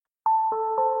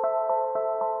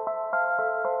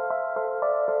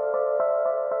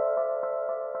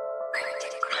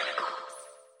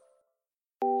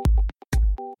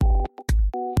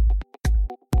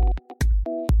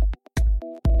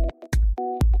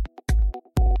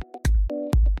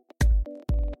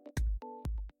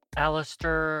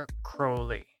Aleister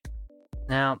Crowley.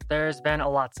 Now, there's been a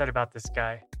lot said about this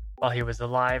guy. While he was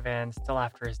alive and still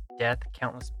after his death,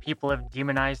 countless people have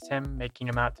demonized him, making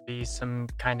him out to be some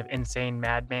kind of insane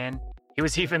madman. He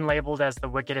was even labeled as the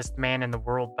wickedest man in the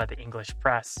world by the English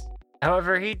press.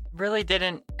 However, he really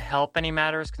didn't help any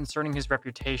matters concerning his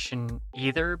reputation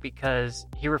either, because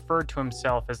he referred to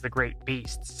himself as the Great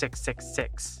Beast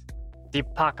 666, the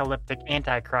apocalyptic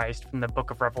Antichrist from the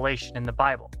Book of Revelation in the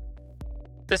Bible.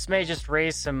 This may just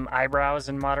raise some eyebrows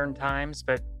in modern times,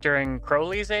 but during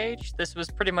Crowley's age, this was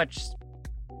pretty much,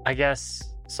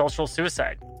 social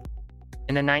suicide.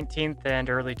 In the 19th and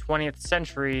early 20th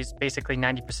centuries, basically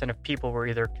 90% of people were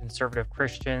either conservative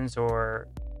Christians or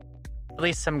at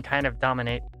least some kind of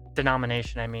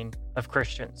denomination of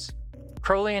Christians.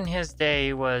 Crowley in his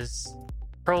day was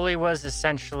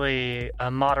essentially a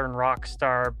modern rock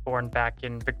star born back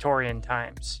in Victorian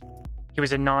times. He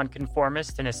was a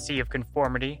nonconformist in a sea of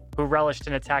conformity who relished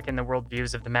in attacking the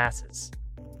worldviews of the masses.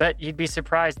 But you'd be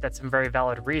surprised that some very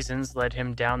valid reasons led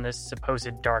him down this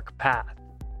supposed dark path.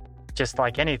 Just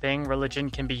like anything, religion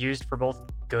can be used for both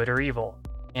good or evil,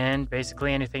 and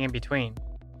basically anything in between.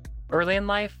 Early in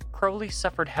life, Crowley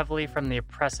suffered heavily from the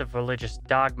oppressive religious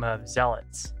dogma of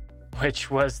zealots, which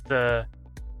was the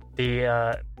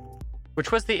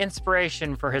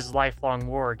inspiration for his lifelong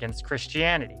war against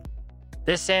Christianity.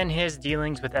 This and his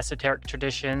dealings with esoteric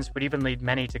traditions would even lead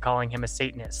many to calling him a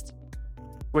Satanist,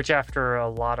 which after a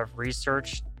lot of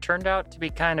research turned out to be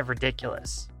kind of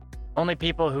ridiculous. Only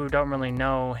people who don't really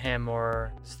know him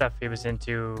or stuff he was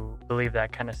into believe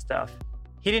that kind of stuff.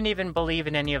 He didn't even believe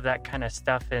in any of that kind of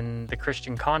stuff in the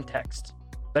Christian context.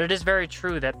 But it is very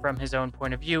true that from his own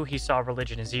point of view, he saw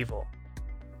religion as evil.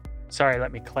 Sorry,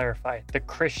 let me clarify. The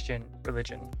Christian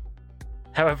religion.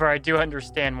 However, I do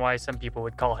understand why some people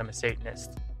would call him a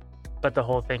Satanist. But the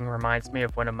whole thing reminds me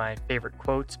of one of my favorite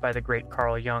quotes by the great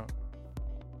Carl Jung.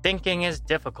 Thinking is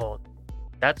difficult.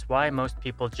 That's why most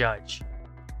people judge.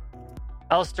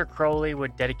 Aleister Crowley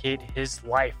would dedicate his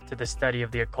life to the study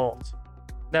of the occult,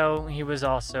 though he was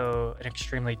also an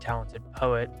extremely talented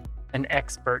poet, an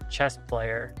expert chess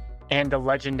player, and a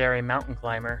legendary mountain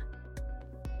climber.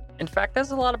 In fact,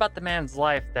 there's a lot about the man's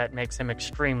life that makes him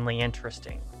extremely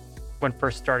interesting. When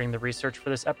first starting the research for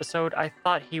this episode, I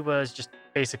thought he was just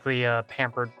basically a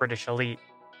pampered British elite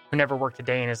who never worked a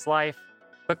day in his life,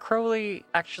 but Crowley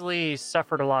actually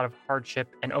suffered a lot of hardship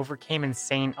and overcame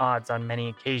insane odds on many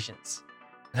occasions,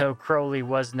 though Crowley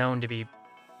was known to be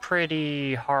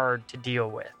pretty hard to deal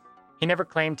with. He never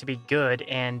claimed to be good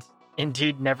and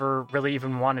indeed never really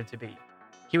even wanted to be.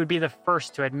 He would be the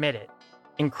first to admit it.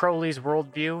 In Crowley's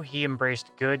worldview, he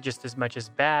embraced good just as much as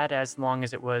bad as long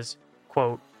as it was,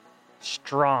 quote,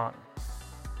 strong,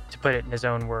 to put it in his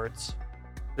own words.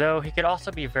 Though he could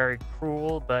also be very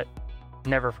cruel, but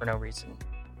never for no reason.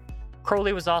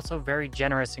 Crowley was also very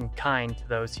generous and kind to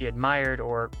those he admired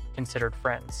or considered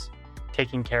friends,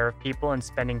 taking care of people and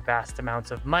spending vast amounts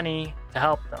of money to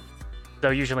help them, though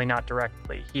usually not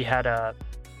directly. He had a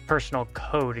personal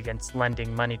code against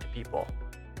lending money to people.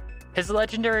 His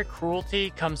legendary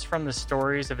cruelty comes from the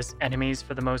stories of his enemies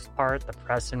for the most part, the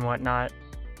press and whatnot,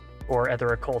 or other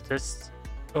occultists,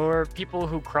 or people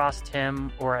who crossed him,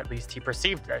 or at least he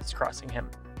perceived as crossing him.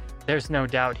 There's no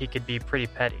doubt he could be pretty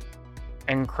petty,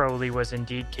 and Crowley was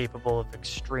indeed capable of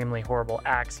extremely horrible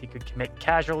acts he could commit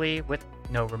casually with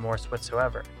no remorse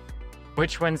whatsoever,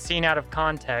 which when seen out of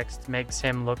context makes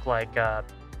him look like,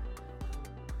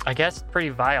 pretty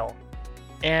vile.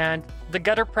 And the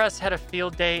gutter press had a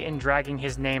field day in dragging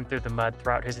his name through the mud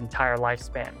throughout his entire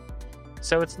lifespan.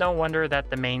 So it's no wonder that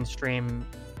the mainstream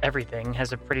everything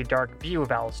has a pretty dark view of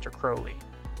Aleister Crowley.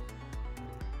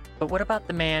 But what about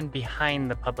the man behind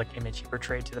the public image he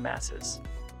portrayed to the masses?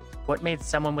 What made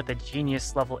someone with a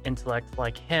genius-level intellect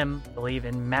like him believe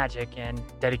in magic and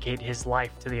dedicate his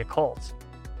life to the occult?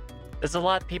 There's a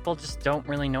lot people just don't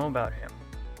really know about him,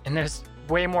 and there's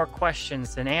way more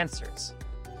questions than answers.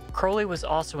 Crowley was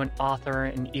also an author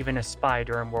and even a spy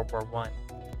during World War I.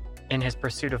 In his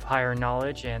pursuit of higher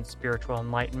knowledge and spiritual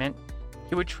enlightenment,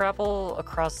 he would travel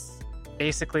across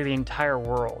basically the entire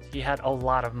world. He had a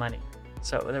lot of money,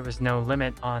 so there was no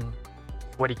limit on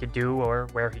what he could do or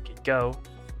where he could go.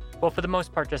 Well, for the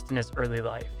most part, just in his early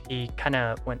life. He kind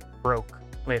of went broke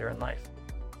later in life.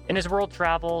 In his world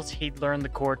travels, he'd learn the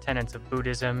core tenets of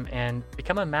Buddhism and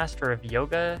become a master of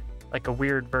yoga, like a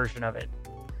weird version of it.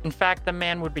 In fact, the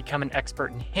man would become an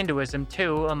expert in Hinduism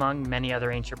too, among many other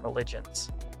ancient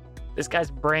religions. This guy's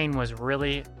brain was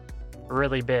really,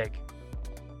 really big.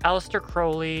 Aleister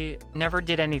Crowley never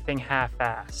did anything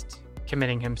half-assed,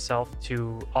 committing himself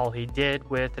to all he did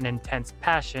with an intense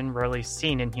passion rarely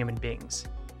seen in human beings.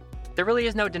 There really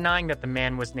is no denying that the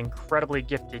man was an incredibly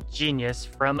gifted genius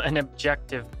from an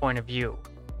objective point of view.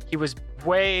 He was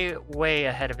way, way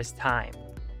ahead of his time,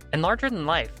 and larger than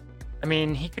life. I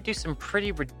mean, he could do some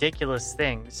pretty ridiculous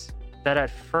things that at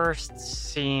first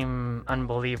seem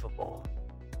unbelievable.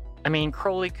 I mean,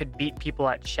 Crowley could beat people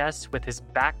at chess with his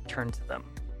back turned to them.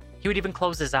 He would even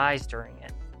close his eyes during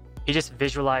it. He just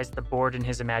visualized the board in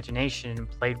his imagination and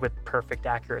played with perfect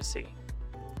accuracy.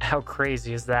 How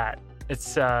crazy is that?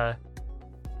 It's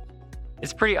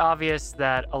pretty obvious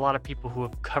that a lot of people who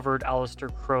have covered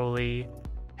Aleister Crowley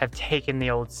have taken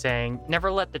the old saying,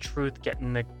 never let the truth get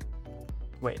in the...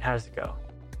 Wait, how does it go?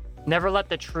 Never let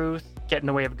the truth get in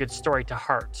the way of a good story to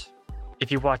heart.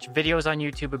 If you watch videos on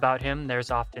YouTube about him,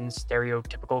 there's often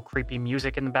stereotypical creepy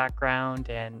music in the background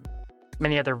and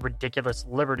many other ridiculous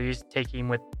liberties taken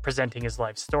with presenting his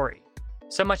life story.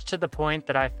 So much to the point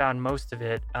that I found most of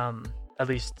it, at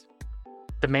least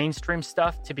the mainstream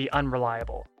stuff, to be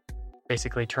unreliable,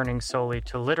 basically turning solely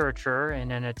to literature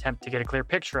in an attempt to get a clear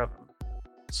picture of him.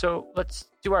 So let's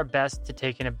do our best to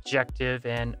take an objective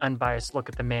and unbiased look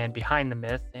at the man behind the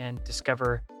myth and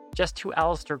discover just who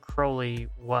Aleister Crowley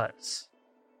was.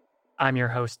 I'm your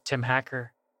host, Tim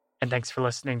Hacker, and thanks for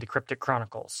listening to Cryptic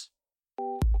Chronicles.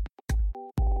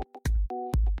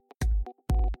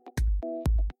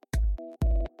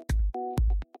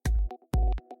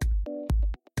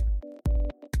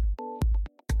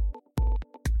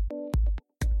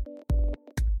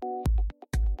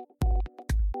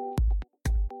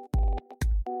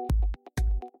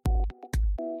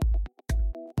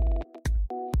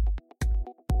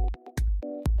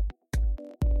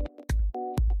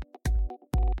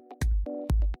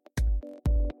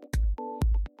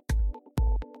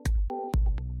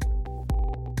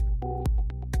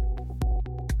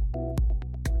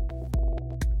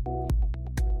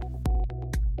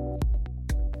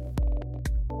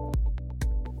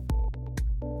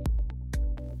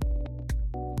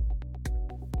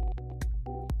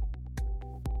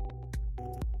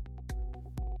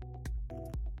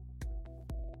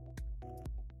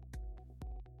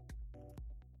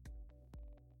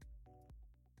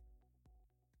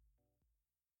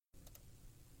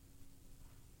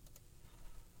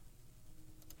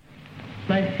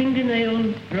 My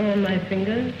fingernails grow on my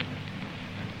fingers,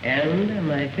 and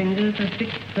my fingers are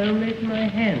fixed firmly to my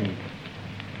hand.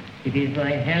 It is my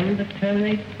hand that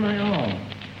terminates my arm,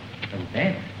 and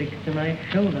that fixed to my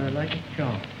shoulder like a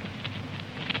charm.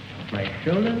 My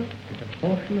shoulder is a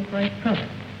portion of my trunk.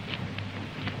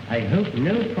 I hope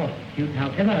no prostitute,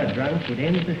 however drunk, would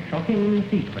end the shocking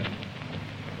sequence.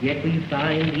 Yet we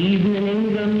find, even in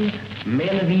England,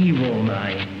 men of evil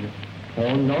minds,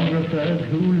 pornographers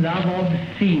who love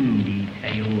obscene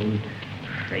details,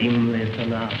 shameless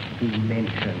enough to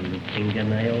mention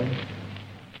fingernails.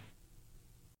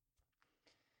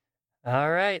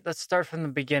 All right, let's start from the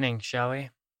beginning, shall we?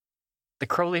 The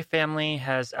Crowley family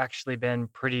has actually been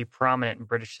pretty prominent in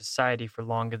British society for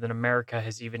longer than America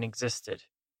has even existed.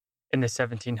 In the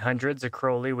 1700s, a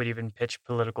Crowley would even pitch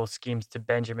political schemes to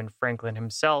Benjamin Franklin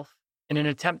himself in an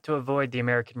attempt to avoid the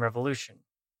American Revolution.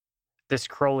 This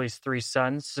Crowley's three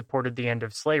sons supported the end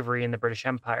of slavery in the British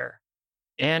Empire,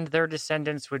 and their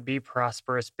descendants would be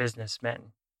prosperous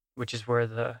businessmen, which is where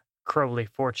the Crowley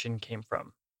fortune came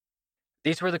from.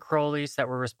 These were the Crowleys that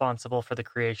were responsible for the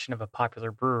creation of a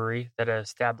popular brewery that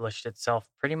established itself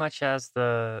pretty much as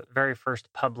the very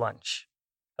first pub lunch,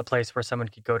 a place where someone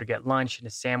could go to get lunch and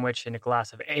a sandwich and a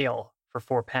glass of ale for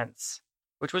 4 pence,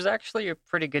 which was actually a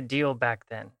pretty good deal back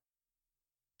then.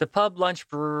 The pub lunch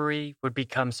brewery would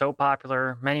become so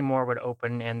popular, many more would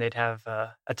open, and they'd have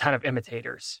a ton of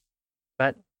imitators.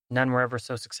 But none were ever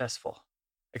so successful,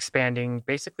 expanding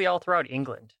basically all throughout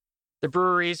England. The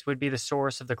breweries would be the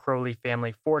source of the Crowley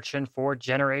family fortune for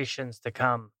generations to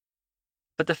come.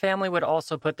 But the family would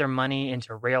also put their money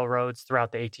into railroads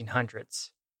throughout the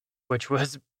 1800s, which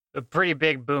was a pretty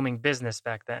big booming business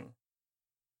back then.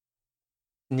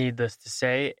 Needless to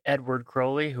say, Edward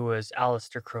Crowley, who was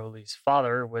Aleister Crowley's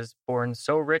father, was born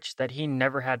so rich that he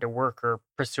never had to work or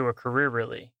pursue a career,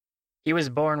 really. He was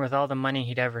born with all the money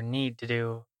he'd ever need to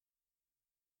do,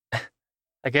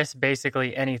 I guess,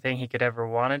 basically anything he could ever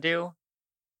want to do.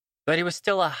 But he was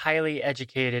still a highly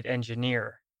educated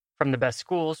engineer from the best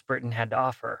schools Britain had to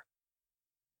offer.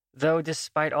 Though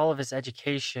despite all of his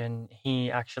education,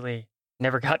 he actually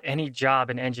never got any job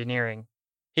in engineering.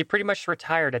 He pretty much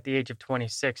retired at the age of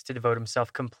 26 to devote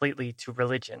himself completely to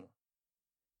religion.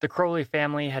 The Crowley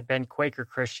family had been Quaker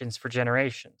Christians for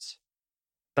generations,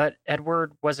 but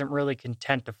Edward wasn't really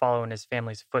content to follow in his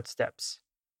family's footsteps,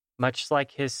 much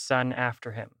like his son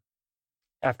after him.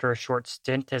 After a short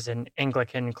stint as an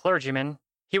Anglican clergyman,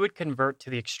 he would convert to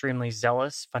the extremely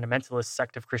zealous fundamentalist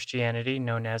sect of Christianity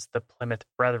known as the Plymouth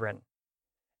Brethren.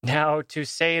 Now, to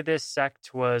say this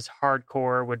sect was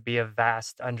hardcore would be a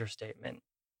vast understatement.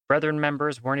 Brethren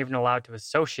members weren't even allowed to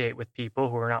associate with people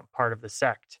who were not part of the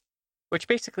sect, which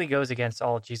basically goes against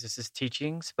all Jesus'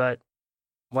 teachings, but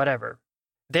whatever.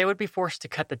 They would be forced to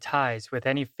cut the ties with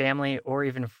any family or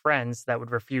even friends that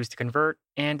would refuse to convert,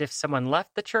 and if someone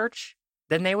left the church,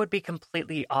 then they would be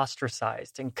completely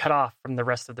ostracized and cut off from the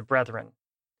rest of the brethren,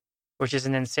 which is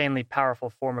an insanely powerful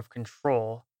form of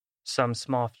control some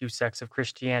small few sects of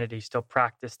Christianity still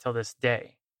practice till this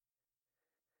day.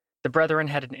 The Brethren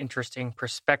had an interesting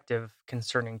perspective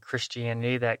concerning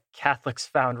Christianity that Catholics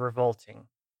found revolting.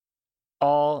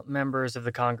 All members of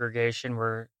the congregation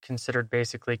were considered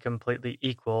basically completely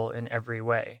equal in every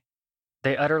way.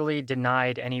 They utterly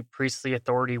denied any priestly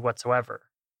authority whatsoever.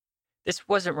 This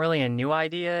wasn't really a new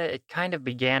idea. It kind of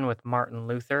began with Martin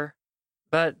Luther,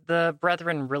 but the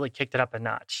Brethren really kicked it up a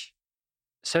notch.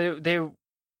 So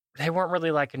they weren't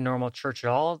really like a normal church at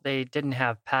all. They didn't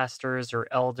have pastors or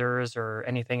elders or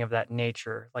anything of that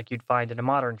nature like you'd find in a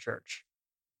modern church.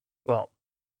 Well,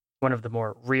 one of the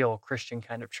more real Christian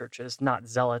kind of churches, not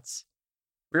zealots.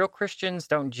 Real Christians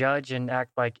don't judge and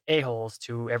act like a-holes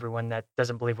to everyone that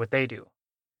doesn't believe what they do.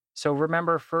 So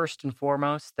remember first and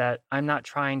foremost that I'm not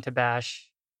trying to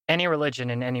bash any religion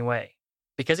in any way,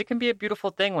 because it can be a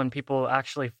beautiful thing when people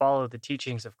actually follow the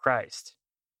teachings of Christ.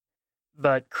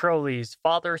 But Crowley's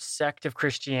father's sect of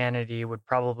Christianity would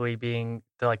probably be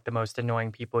the most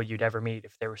annoying people you'd ever meet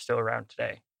if they were still around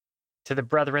today. To the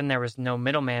Brethren, there was no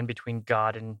middleman between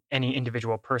God and any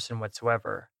individual person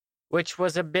whatsoever, which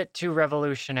was a bit too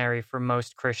revolutionary for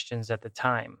most Christians at the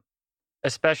time,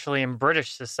 especially in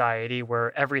British society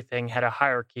where everything had a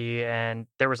hierarchy and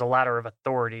there was a ladder of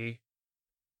authority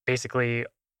basically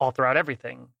all throughout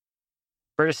everything.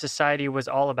 British society was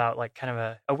all about kind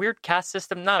of a weird caste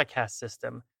system, not a caste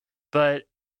system, but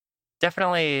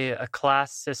definitely a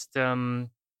class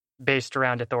system based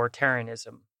around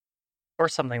authoritarianism or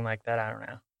something like that. I don't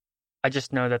know. I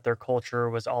just know that their culture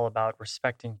was all about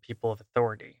respecting people of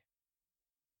authority.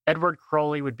 Edward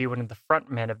Crowley would be one of the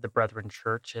frontmen of the Brethren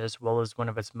Church as well as one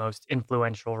of its most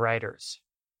influential writers.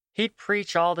 He'd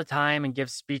preach all the time and give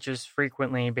speeches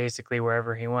frequently, basically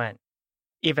wherever he went,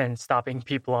 even stopping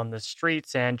people on the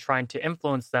streets and trying to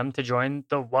influence them to join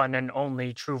the one and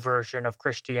only true version of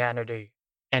Christianity.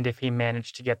 And if he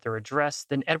managed to get their address,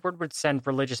 then Edward would send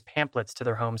religious pamphlets to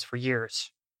their homes for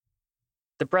years.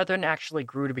 The Brethren actually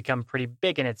grew to become pretty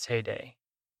big in its heyday,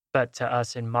 but to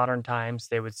us in modern times,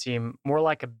 they would seem more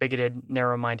like a bigoted,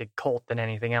 narrow-minded cult than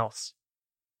anything else.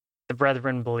 The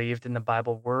Brethren believed in the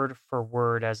Bible word for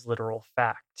word as literal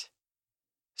fact.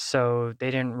 So they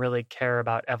didn't really care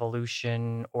about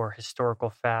evolution or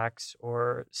historical facts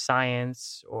or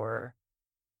science or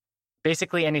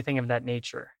basically anything of that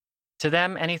nature. To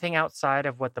them, anything outside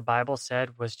of what the Bible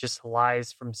said was just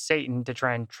lies from Satan to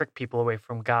try and trick people away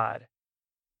from God.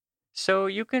 So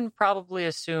you can probably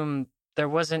assume there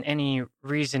wasn't any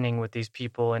reasoning with these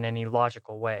people in any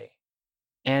logical way.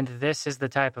 And this is the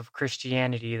type of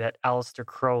Christianity that Aleister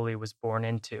Crowley was born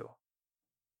into.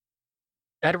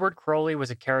 Edward Crowley was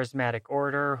a charismatic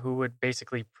orator who would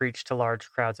basically preach to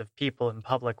large crowds of people in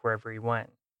public wherever he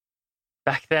went.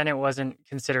 Back then, it wasn't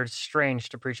considered strange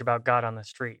to preach about God on the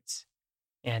streets.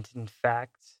 And in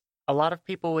fact, a lot of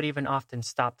people would even often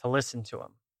stop to listen to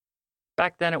him.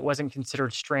 Back then, it wasn't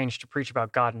considered strange to preach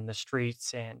about God in the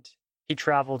streets, and he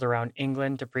traveled around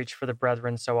England to preach for the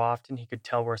Brethren so often he could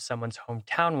tell where someone's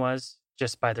hometown was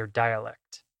just by their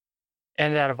dialect.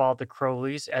 And out of all the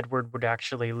Crowleys, Edward would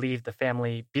actually leave the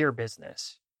family beer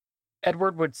business.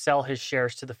 Edward would sell his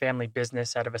shares to the family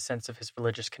business out of a sense of his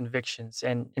religious convictions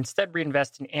and instead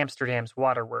reinvest in Amsterdam's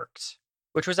waterworks,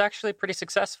 which was actually pretty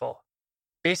successful.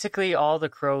 Basically, all the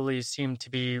Crowleys seemed to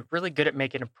be really good at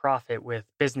making a profit with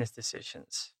business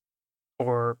decisions,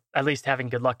 or at least having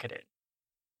good luck at it.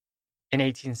 In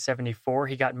 1874,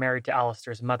 he got married to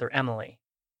Aleister's mother, Emily,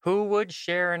 who would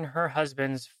share in her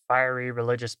husband's fiery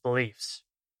religious beliefs.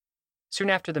 Soon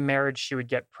after the marriage, she would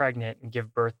get pregnant and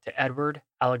give birth to Edward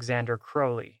Alexander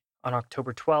Crowley on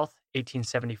October 12,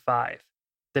 1875,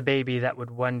 the baby that would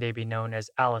one day be known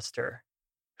as Aleister,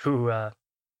 who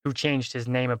changed his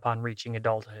name upon reaching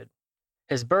adulthood.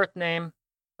 His birth name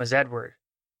was Edward.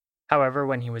 However,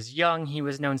 when he was young, he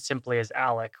was known simply as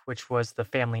Alec, which was the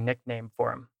family nickname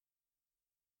for him.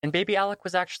 And baby Alec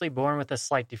was actually born with a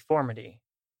slight deformity.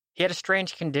 He had a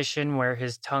strange condition where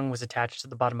his tongue was attached to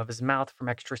the bottom of his mouth from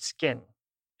extra skin,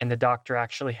 and the doctor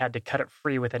actually had to cut it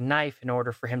free with a knife in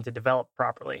order for him to develop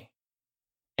properly.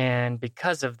 And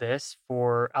because of this,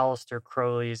 for Aleister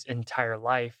Crowley's entire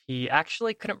life, he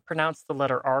actually couldn't pronounce the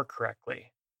letter R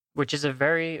correctly, which is a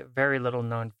very, very little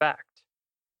known fact.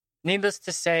 Needless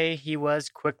to say, he was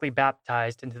quickly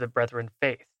baptized into the Brethren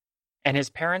faith, and his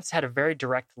parents had a very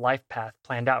direct life path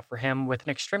planned out for him with an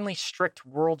extremely strict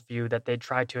worldview that they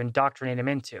tried to indoctrinate him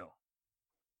into.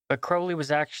 But Crowley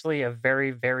was actually a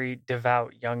very, very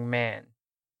devout young man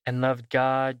and loved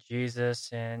God,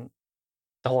 Jesus, and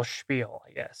the whole spiel,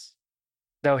 I guess.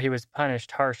 Though he was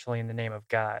punished harshly in the name of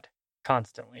God,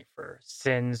 constantly for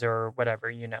sins or whatever,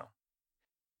 you know.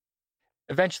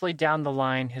 Eventually, down the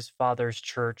line, his father's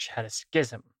church had a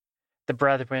schism. The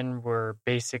Brethren were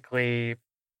basically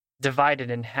divided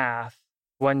in half.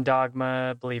 One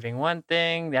dogma believing one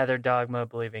thing, the other dogma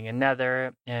believing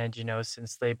another. And,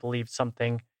 since they believed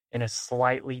something in a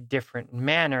slightly different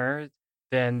manner,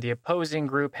 then the opposing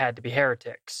group had to be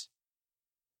heretics.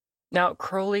 Now,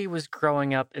 Crowley was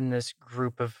growing up in this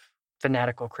group of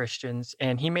fanatical Christians,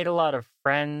 and he made a lot of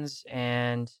friends,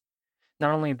 and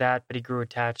not only that, but he grew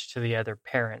attached to the other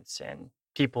parents and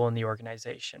people in the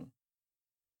organization.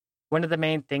 One of the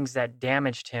main things that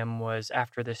damaged him was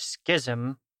after the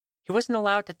schism, he wasn't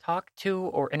allowed to talk to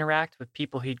or interact with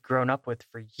people he'd grown up with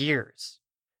for years.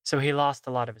 So he lost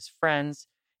a lot of his friends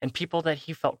and people that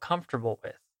he felt comfortable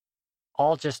with,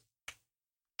 all just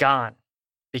gone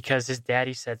because his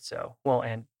daddy said so. Well,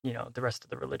 and, the rest of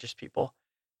the religious people.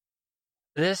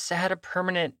 This had a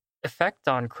permanent effect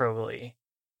on Crowley.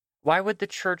 Why would the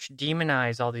church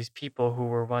demonize all these people who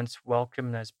were once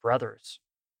welcomed as brothers?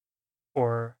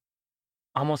 Or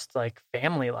almost like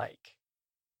family-like?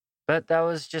 But that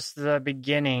was just the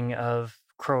beginning of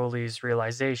Crowley's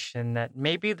realization that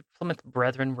maybe the Plymouth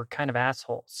Brethren were kind of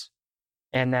assholes,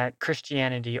 and that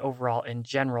Christianity overall in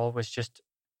general was just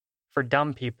for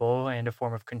dumb people and a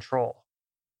form of control,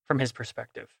 from his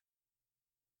perspective.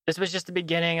 This was just the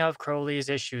beginning of Crowley's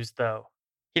issues, though.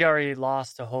 He'd already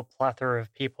lost a whole plethora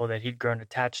of people that he'd grown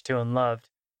attached to and loved,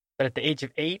 but at the age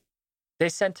of 8, they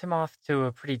sent him off to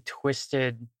a pretty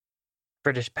twisted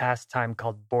British pastime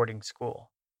called boarding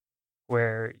school,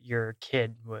 where your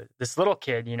kid was, this little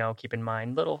kid, keep in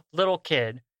mind, little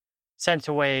kid, sent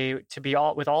away to be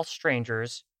with all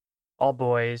strangers, all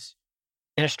boys,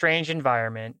 in a strange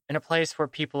environment, in a place where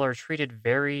people are treated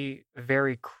very,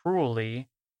 very cruelly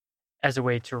as a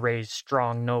way to raise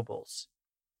strong nobles.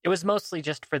 It was mostly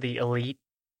just for the elite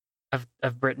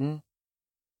of Britain,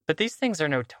 but these things are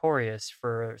notorious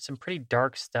for some pretty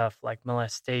dark stuff like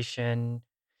molestation,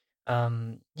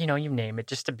 you name it,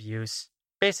 just abuse,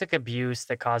 basic abuse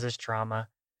that causes trauma.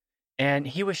 And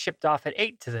he was shipped off at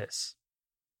 8 to this.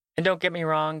 And don't get me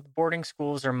wrong, boarding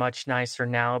schools are much nicer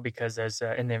now because as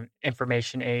in the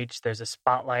information age, there's a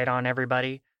spotlight on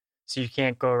everybody. So you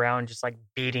can't go around just like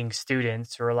beating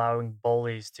students or allowing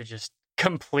bullies to just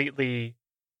completely,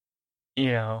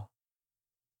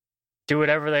 do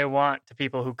whatever they want to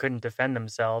people who couldn't defend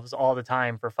themselves all the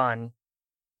time for fun.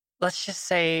 Let's just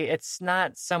say it's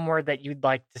not somewhere that you'd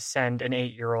like to send an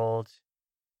 8-year-old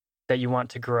that you want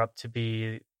to grow up to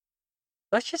be.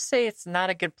 Let's just say it's not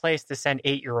a good place to send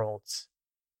 8-year-olds.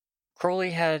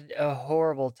 Crowley had a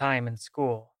horrible time in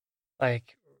school.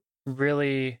 Like,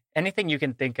 really, anything you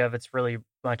can think of, it's really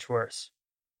much worse.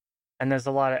 And there's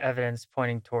a lot of evidence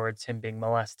pointing towards him being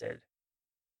molested.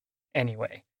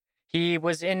 Anyway, he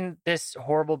was in this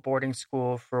horrible boarding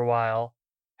school for a while,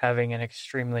 having an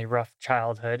extremely rough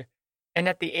childhood. And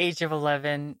at the age of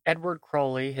 11, Edward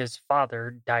Crowley, his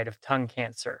father, died of tongue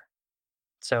cancer.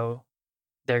 So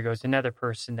there goes another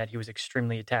person that he was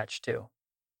extremely attached to.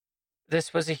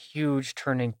 This was a huge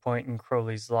turning point in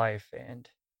Crowley's life, and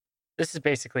this is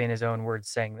basically in his own words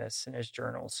saying this in his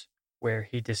journals, where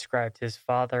he described his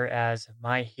father as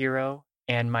my hero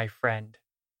and my friend.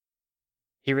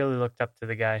 He really looked up to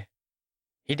the guy.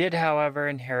 He did, however,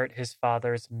 inherit his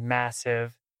father's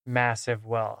massive, massive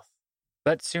wealth.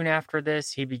 But soon after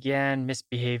this, he began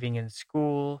misbehaving in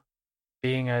school,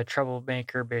 being a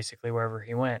troublemaker basically wherever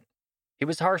he went. He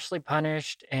was harshly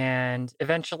punished, and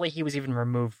eventually he was even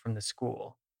removed from the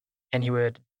school. And he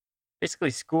would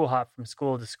basically school hop from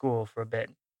school to school for a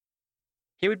bit.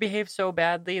 He would behave so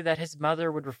badly that his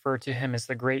mother would refer to him as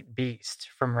the Great Beast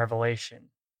from Revelation.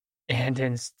 And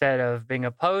instead of being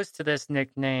opposed to this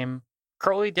nickname,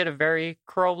 Crowley did a very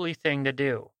Crowley thing to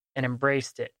do and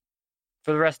embraced it.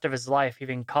 For the rest of his life,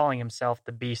 even calling himself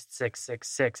the Beast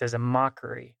 666 as a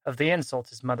mockery of the insult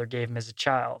his mother gave him as a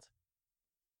child.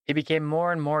 He became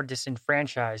more and more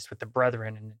disenfranchised with the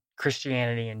Brethren and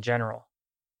Christianity in general.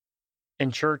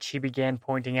 In church, he began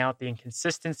pointing out the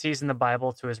inconsistencies in the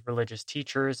Bible to his religious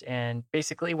teachers and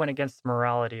basically went against the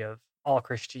morality of all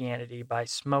Christianity by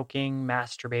smoking,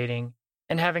 masturbating,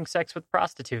 and having sex with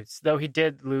prostitutes, though he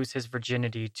did lose his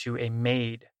virginity to a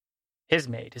maid, his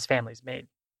family's maid.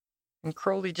 And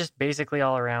Crowley just basically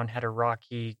all around had a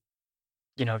rocky,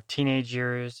 teenage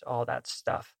years, all that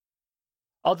stuff.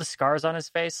 All the scars on his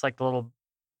face, like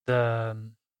I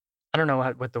don't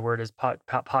know what the word is,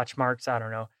 potch marks, I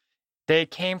don't know. They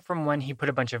came from when he put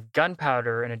a bunch of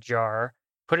gunpowder in a jar,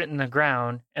 put it in the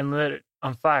ground, and lit it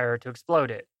on fire to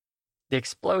explode it. The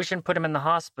explosion put him in the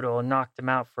hospital and knocked him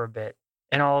out for a bit,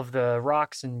 and all of the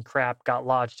rocks and crap got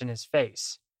lodged in his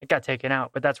face. It got taken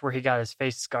out, but that's where he got his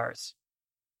face scars.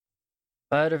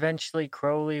 But eventually,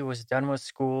 Crowley was done with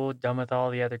school, done with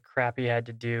all the other crap he had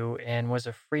to do, and was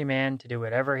a free man to do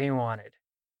whatever he wanted.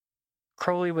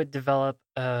 Crowley would develop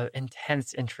an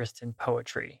intense interest in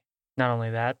poetry. Not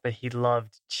only that, but he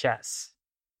loved chess.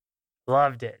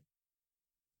 Loved it.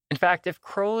 In fact, if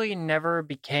Crowley never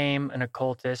became an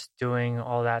occultist doing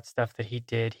all that stuff that he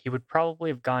did, he would probably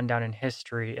have gone down in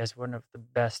history as one of the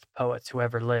best poets who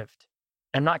ever lived.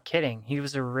 I'm not kidding. He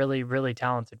was a really, really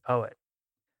talented poet.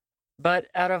 But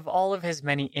out of all of his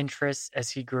many interests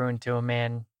as he grew into a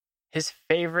man, his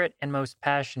favorite and most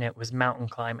passionate was mountain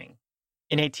climbing.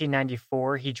 In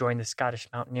 1894, he joined the Scottish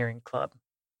Mountaineering Club.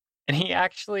 And he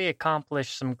actually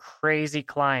accomplished some crazy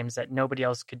climbs that nobody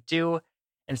else could do,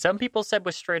 and some people said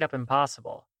was straight up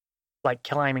impossible, like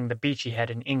climbing the Beachy Head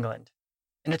in England.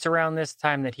 And it's around this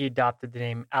time that he adopted the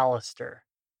name Alistair,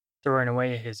 throwing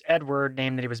away his Edward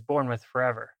name that he was born with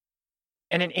forever.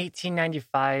 And in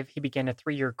 1895, he began a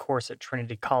 3-year course at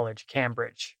Trinity College,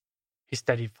 Cambridge. He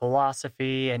studied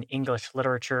philosophy and English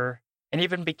literature, and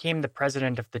even became the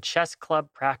president of the chess club,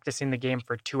 practicing the game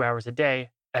for 2 hours a day,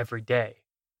 every day.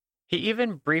 He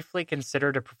even briefly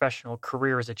considered a professional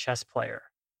career as a chess player,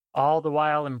 all the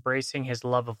while embracing his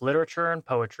love of literature and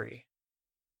poetry.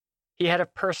 He had a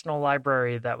personal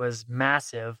library that was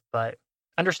massive, but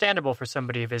understandable for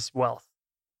somebody of his wealth.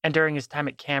 And during his time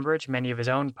at Cambridge, many of his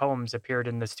own poems appeared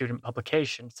in the student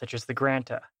publications, such as the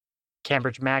Granta,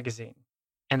 Cambridge Magazine,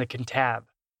 and the Cantab,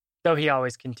 though he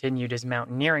always continued his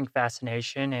mountaineering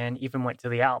fascination and even went to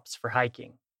the Alps for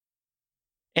hiking.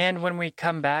 And when we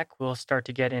come back, we'll start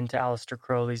to get into Aleister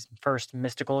Crowley's first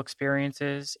mystical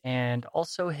experiences and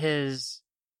also his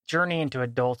journey into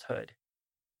adulthood.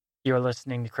 You're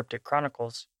listening to Cryptic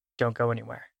Chronicles. Don't go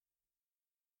anywhere.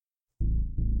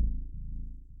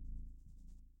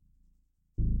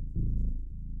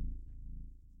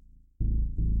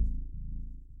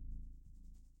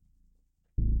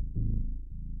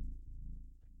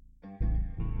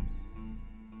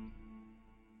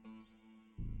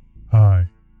 Hi,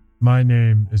 my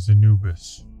name is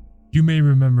Anubis. You may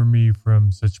remember me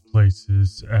from such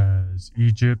places as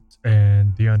Egypt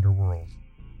and the Underworld.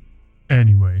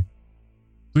 Anyway,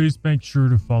 please make sure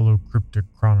to follow Cryptic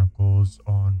Chronicles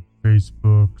on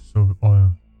Facebook,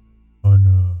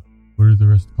 what are the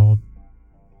rest called?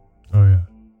 Oh yeah.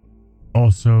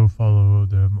 Also follow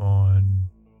them on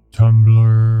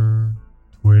Tumblr,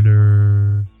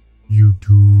 Twitter,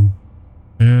 YouTube,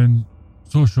 and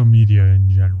social media in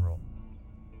general.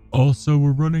 Also,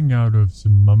 we're running out of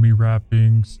some mummy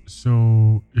wrappings,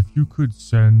 so if you could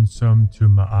send some to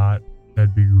Ma'at,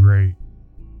 that'd be great.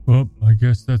 Well, I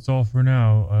guess that's all for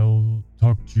now. I'll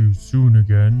talk to you soon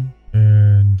again,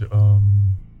 and,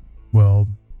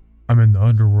 I'm in the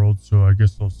underworld, so I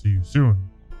guess I'll see you soon.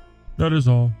 That is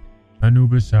all.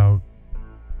 Anubis out.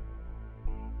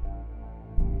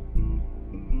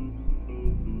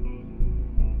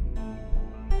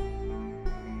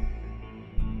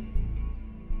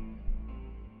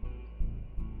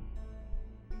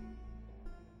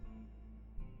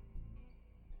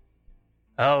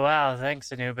 Oh, wow.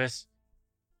 Thanks, Anubis.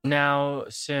 Now,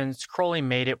 since Crowley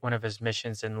made it one of his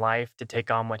missions in life to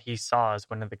take on what he saw as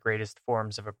one of the greatest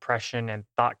forms of oppression and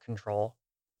thought control,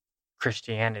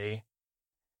 Christianity,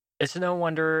 it's no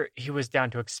wonder he was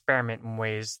down to experiment in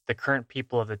ways the current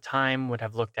people of the time would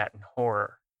have looked at in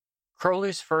horror.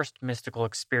 Crowley's first mystical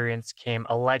experience came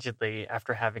allegedly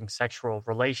after having sexual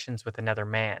relations with another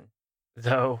man,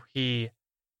 though he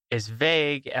is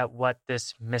vague at what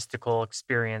this mystical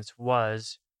experience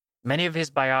was. Many of his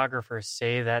biographers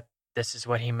say that this is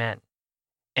what he meant.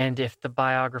 And if the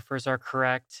biographers are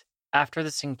correct, after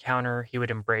this encounter, he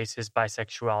would embrace his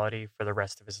bisexuality for the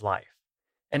rest of his life.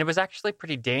 And it was actually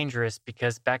pretty dangerous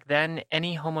because back then,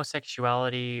 any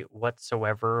homosexuality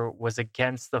whatsoever was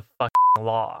against the fucking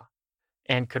law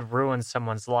and could ruin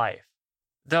someone's life.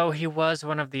 Though he was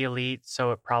one of the elite,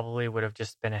 so it probably would have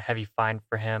just been a heavy fine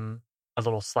for him, a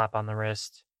little slap on the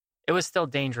wrist. It was still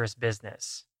dangerous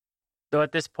business. Though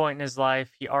at this point in his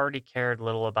life, he already cared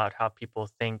little about how people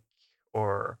think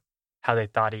or how they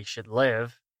thought he should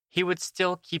live, he would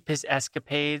still keep his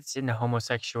escapades into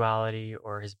homosexuality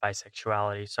or his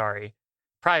bisexuality,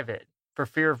 private for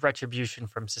fear of retribution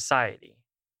from society.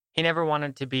 He never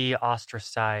wanted to be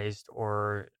ostracized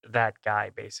or that guy,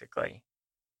 basically.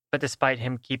 But despite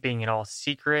him keeping it all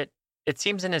secret, it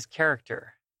seems in his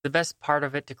character. The best part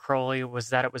of it to Crowley was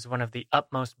that it was one of the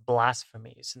utmost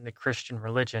blasphemies in the Christian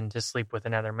religion to sleep with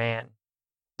another man.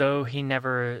 Though he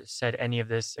never said any of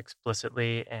this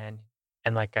explicitly, and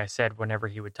like I said, whenever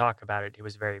he would talk about it, he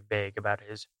was very vague about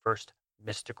his first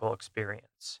mystical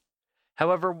experience.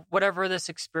 However, whatever this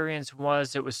experience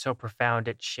was, it was so profound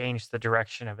it changed the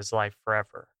direction of his life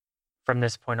forever. From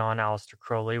this point on, Aleister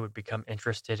Crowley would become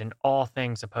interested in all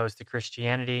things opposed to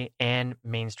Christianity and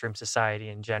mainstream society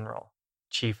in general.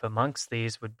 Chief amongst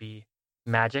these would be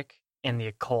magic and the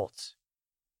occult.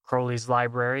 Crowley's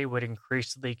library would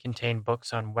increasingly contain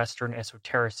books on Western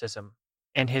esotericism,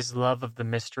 and his love of the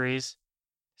mysteries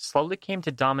slowly came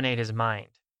to dominate his mind.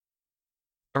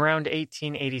 Around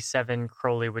 1887,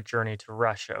 Crowley would journey to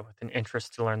Russia with an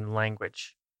interest to learn the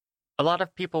language. A lot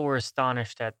of people were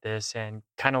astonished at this and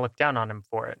kind of looked down on him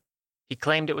for it. He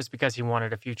claimed it was because he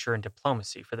wanted a future in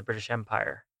diplomacy for the British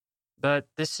Empire. But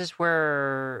this is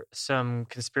where some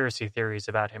conspiracy theories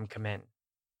about him come in.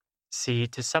 See,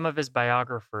 to some of his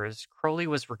biographers, Crowley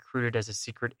was recruited as a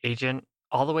secret agent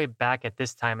all the way back at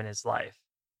this time in his life,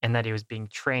 and that he was being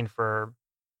trained for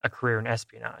a career in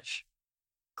espionage.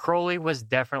 Crowley was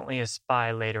definitely a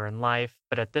spy later in life,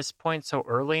 but at this point so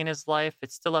early in his life,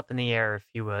 it's still up in the air if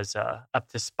he was up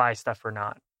to spy stuff or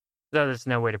not, though there's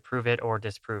no way to prove it or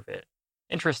disprove it.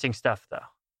 Interesting stuff, though.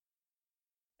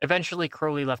 Eventually,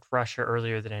 Crowley left Russia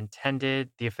earlier than intended,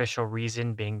 the official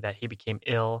reason being that he became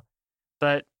ill,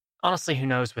 but honestly, who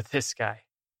knows with this guy?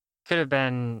 Could have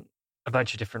been a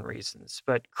bunch of different reasons,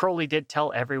 but Crowley did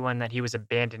tell everyone that he was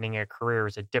abandoning a career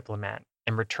as a diplomat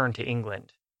and returned to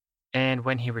England. And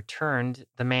when he returned,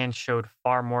 the man showed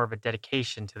far more of a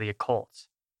dedication to the occult.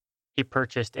 He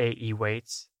purchased A.E.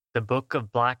 Waite's The Book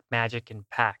of Black Magic and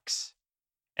Pacts,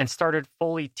 and started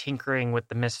fully tinkering with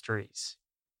the mysteries.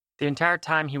 The entire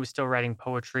time he was still writing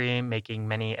poetry, making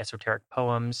many esoteric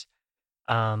poems.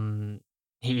 He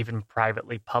even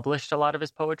privately published a lot of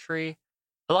his poetry.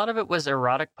 A lot of it was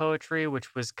erotic poetry,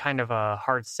 which was kind of a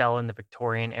hard sell in the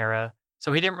Victorian era.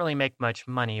 So he didn't really make much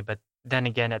money, but then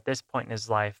again, at this point in his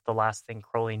life, the last thing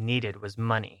Crowley needed was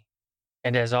money.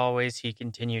 And as always, he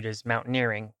continued his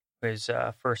mountaineering, his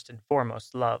first and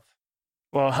foremost love.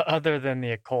 Well, other than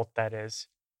the occult, that is.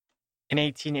 In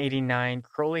 1889,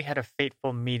 Crowley had a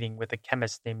fateful meeting with a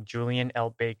chemist named Julian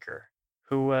L. Baker,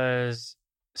 who was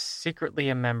secretly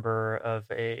a member of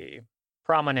a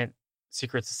prominent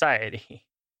secret society.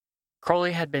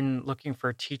 Crowley had been looking for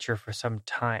a teacher for some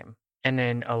time, and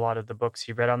in a lot of the books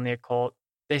he read on the occult,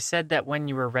 they said that when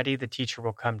you were ready, the teacher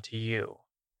will come to you.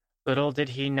 Little did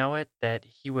he know it that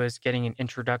he was getting an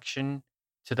introduction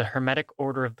to the Hermetic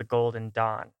Order of the Golden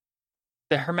Dawn.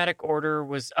 The Hermetic Order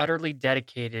was utterly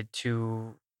dedicated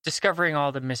to discovering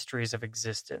all the mysteries of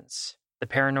existence, the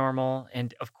paranormal,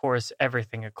 and of course,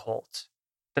 everything occult.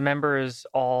 The members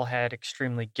all had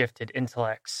extremely gifted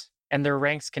intellects, and their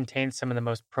ranks contained some of the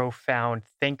most profound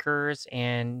thinkers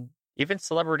and even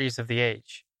celebrities of the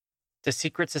age. The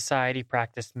secret society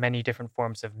practiced many different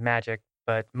forms of magic,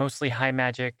 but mostly high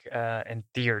magic and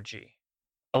theurgy.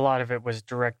 A lot of it was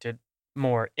directed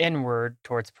more inward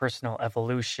towards personal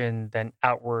evolution than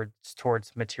outwards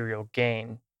towards material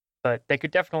gain, but they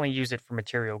could definitely use it for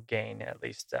material gain, at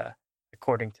least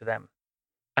according to them.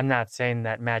 I'm not saying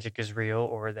that magic is real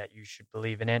or that you should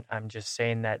believe in it. I'm just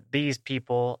saying that these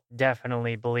people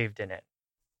definitely believed in it.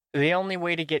 The only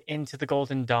way to get into the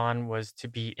Golden Dawn was to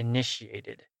be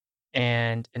initiated.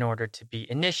 And in order to be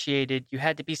initiated, you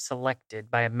had to be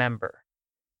selected by a member.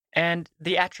 And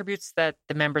the attributes that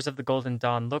the members of the Golden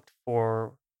Dawn looked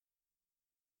for,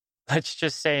 let's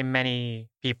just say many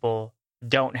people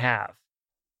don't have.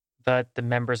 But the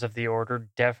members of the order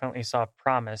definitely saw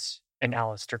promise in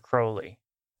Aleister Crowley.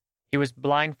 He was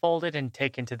blindfolded and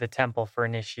taken to the temple for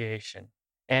initiation.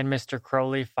 And Mr.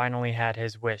 Crowley finally had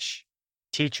his wish: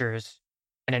 teachers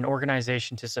and an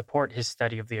organization to support his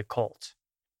study of the occult.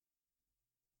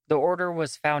 The order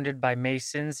was founded by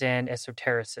Masons and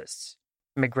esotericists,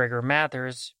 MacGregor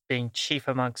Mathers being chief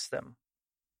amongst them.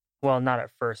 Well, not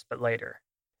at first, but later.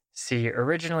 See,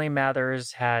 originally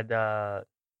Mathers had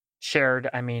shared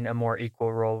a more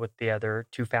equal role with the other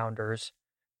two founders,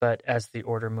 but as the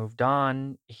order moved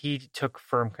on, he took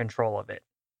firm control of it.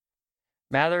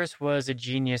 Mathers was a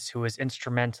genius who was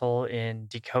instrumental in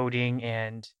decoding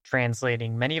and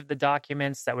translating many of the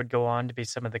documents that would go on to be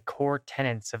some of the core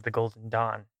tenets of the Golden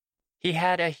Dawn. He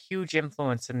had a huge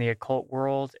influence in the occult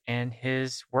world, and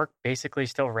his work basically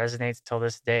still resonates till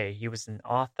this day. He was an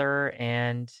author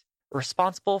and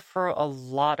responsible for a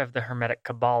lot of the Hermetic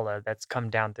Kabbalah that's come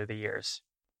down through the years.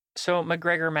 So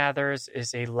MacGregor Mathers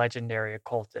is a legendary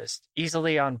occultist,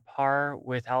 easily on par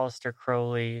with Aleister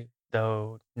Crowley,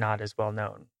 though not as well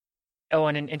known. Oh,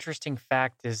 and an interesting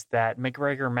fact is that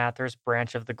MacGregor Mathers'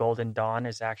 branch of the Golden Dawn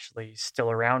is actually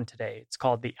still around today. It's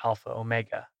called the Alpha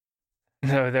Omega.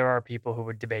 Though there are people who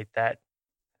would debate that.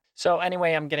 So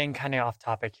anyway, I'm getting kind of off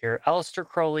topic here. Aleister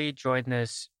Crowley joined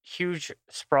this huge,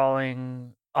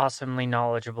 sprawling, awesomely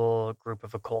knowledgeable group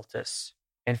of occultists.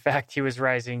 In fact, he was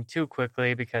rising too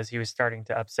quickly because he was starting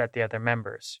to upset the other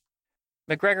members.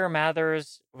 MacGregor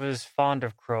Mathers was fond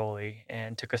of Crowley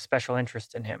and took a special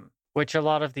interest in him, which a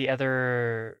lot of the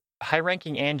other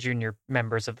high-ranking and junior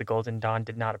members of the Golden Dawn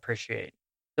did not appreciate.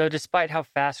 Though despite how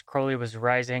fast Crowley was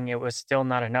rising, it was still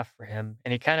not enough for him,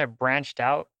 and he kind of branched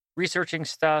out, researching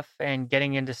stuff and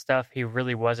getting into stuff he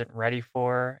really wasn't ready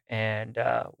for and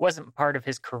wasn't part of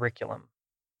his curriculum,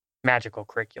 magical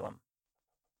curriculum.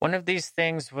 One of these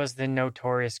things was the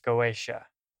notorious Goetia.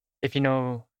 If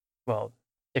you're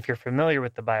familiar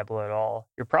with the Bible at all,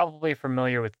 you're probably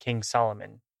familiar with King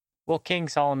Solomon. Well, King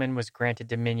Solomon was granted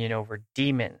dominion over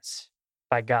demons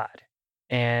by God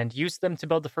and used them to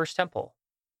build the first temple.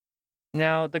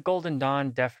 Now, the Golden Dawn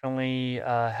definitely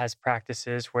has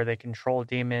practices where they control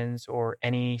demons or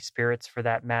any spirits for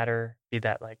that matter, be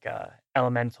that like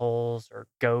elementals or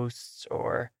ghosts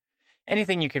or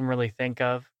anything you can really think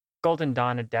of. Golden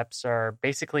Dawn adepts are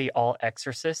basically all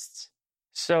exorcists,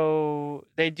 so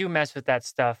they do mess with that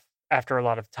stuff after a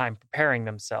lot of time preparing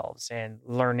themselves and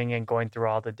learning and going through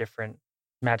all the different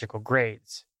magical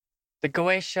grades. The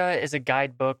Goetia is a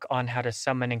guidebook on how to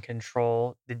summon and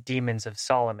control the demons of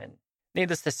Solomon.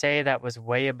 Needless to say, that was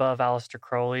way above Aleister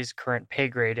Crowley's current pay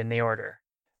grade in the order.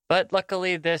 But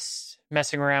luckily, this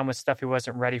messing around with stuff he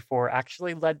wasn't ready for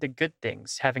actually led to good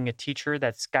things, having a teacher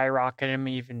that skyrocketed him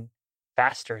even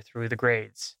faster through the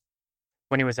grades.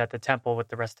 When he was at the temple with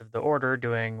the rest of the order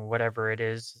doing whatever it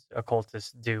is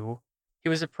occultists do, he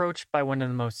was approached by one of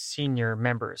the most senior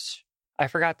members. I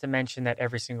forgot to mention that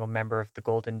every single member of the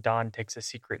Golden Dawn takes a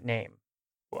secret name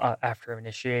after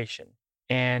initiation.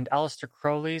 And Aleister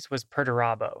Crowley's was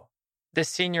Perdurabo. This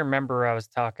senior member I was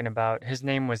talking about, his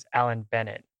name was Alan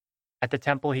Bennett. At the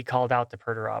temple, he called out to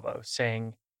Perdurabo,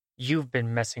 saying, "You've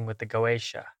been messing with the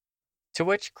Goetia." To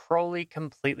which Crowley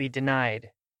completely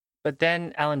denied. But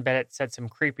then Alan Bennett said some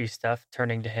creepy stuff,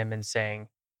 turning to him and saying,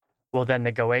 "Well, then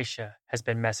the Goetia has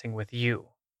been messing with you."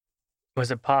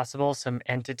 Was it possible some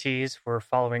entities were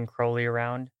following Crowley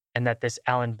around and that this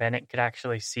Alan Bennett could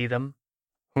actually see them?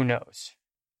 Who knows?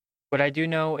 What I do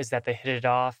know is that they hit it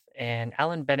off, and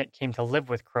Alan Bennett came to live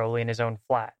with Crowley in his own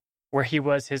flat, where he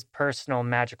was his personal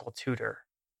magical tutor.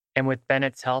 And with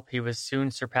Bennett's help, he was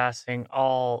soon surpassing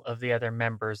all of the other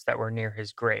members that were near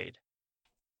his grade.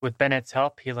 With Bennett's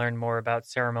help, he learned more about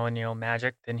ceremonial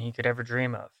magic than he could ever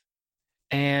dream of.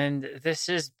 And this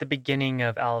is the beginning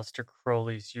of Aleister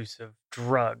Crowley's use of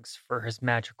drugs for his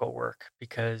magical work,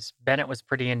 because Bennett was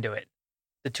pretty into it.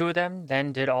 The two of them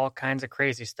then did all kinds of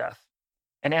crazy stuff.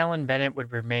 And Alan Bennett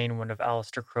would remain one of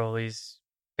Aleister Crowley's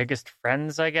biggest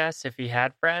friends, I guess, if he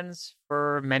had friends,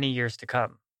 for many years to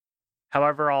come.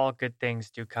 However, all good things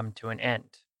do come to an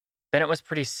end. Bennett was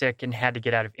pretty sick and had to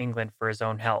get out of England for his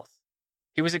own health.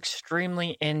 He was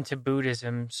extremely into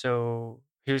Buddhism, so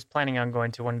he was planning on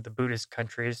going to one of the Buddhist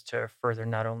countries to further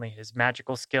not only his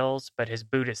magical skills, but his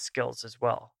Buddhist skills as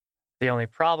well. The only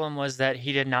problem was that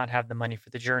he did not have the money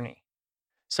for the journey.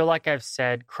 So like I've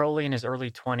said, Crowley in his early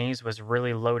 20s was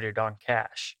really loaded on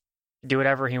cash. He'd do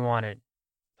whatever he wanted.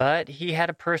 But he had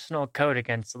a personal code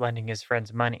against lending his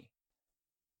friends money.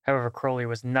 However, Crowley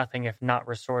was nothing if not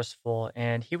resourceful,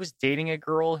 and he was dating a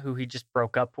girl who he just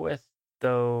broke up with,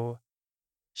 though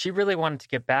she really wanted to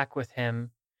get back with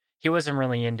him. He wasn't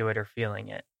really into it or feeling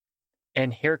it.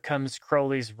 And here comes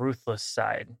Crowley's ruthless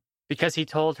side, because he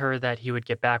told her that he would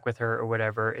get back with her or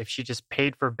whatever if she just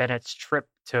paid for Bennett's trip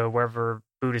to wherever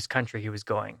Buddhist country he was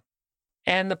going.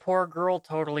 And the poor girl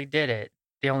totally did it.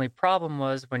 The only problem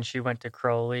was when she went to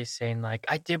Crowley saying like,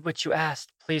 "I did what you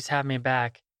asked, please have me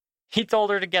back." He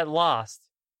told her to get lost.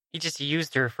 He just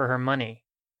used her for her money.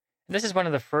 And this is one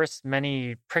of the first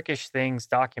many prickish things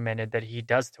documented that he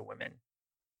does to women.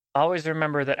 Always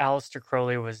remember that Aleister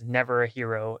Crowley was never a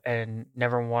hero and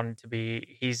never wanted to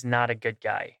be. He's not a good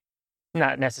guy.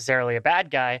 Not necessarily a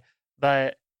bad guy,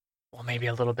 but, well, maybe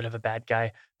a little bit of a bad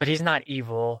guy. But he's not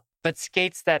evil, but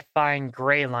skates that fine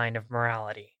gray line of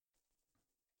morality.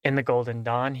 In the Golden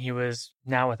Dawn, he was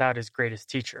now without his greatest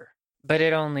teacher. but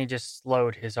it only just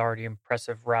slowed his already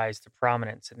impressive rise to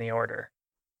prominence in the order.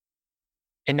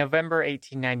 In November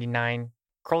 1899,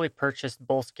 Crowley purchased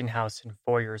Boleskine House in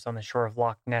Foyers on the shore of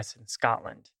Loch Ness in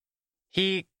Scotland.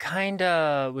 He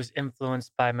kinda was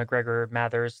influenced by MacGregor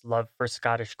Mather's love for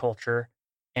Scottish culture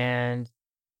and,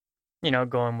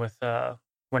 going with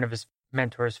one of his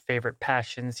mentor's favorite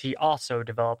passions, he also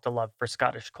developed a love for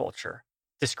Scottish culture,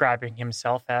 describing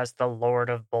himself as the Lord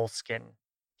of Boleskine.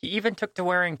 He even took to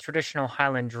wearing traditional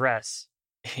Highland dress,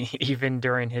 even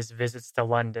during his visits to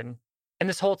London. And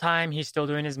this whole time, he's still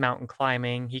doing his mountain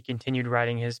climbing. He continued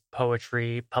writing his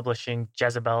poetry, publishing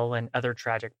Jezebel and other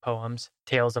tragic poems,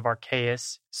 Tales of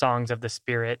Archaeus, Songs of the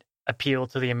Spirit, Appeal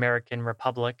to the American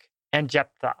Republic, and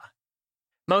Jephthah.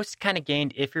 Most kind of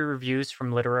gained iffy reviews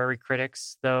from literary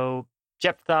critics, though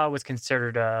Jephthah was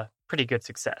considered a pretty good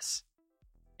success.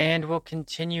 And we'll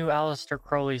continue Aleister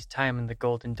Crowley's time in the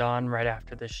Golden Dawn right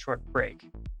after this short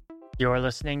break. You're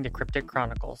listening to Cryptic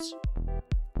Chronicles.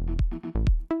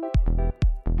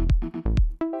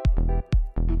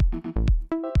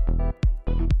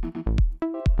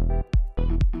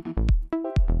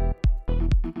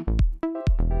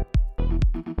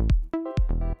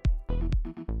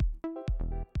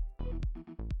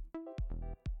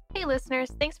 Hey listeners,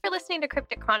 thanks for listening to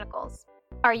Cryptic Chronicles.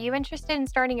 Are you interested in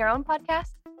starting your own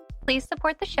podcast? Please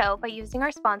support the show by using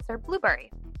our sponsor,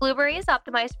 Blueberry. Blueberry is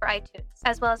optimized for iTunes,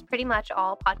 as well as pretty much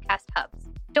all podcast hubs.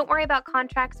 Don't worry about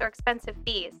contracts or expensive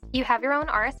fees. You have your own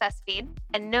RSS feed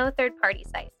and no third-party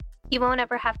sites. You won't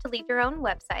ever have to leave your own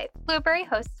website. Blueberry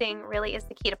hosting really is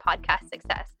the key to podcast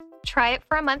success. Try it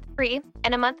for a month free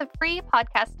and a month of free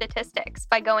podcast statistics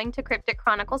by going to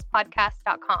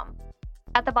crypticchroniclespodcast.com.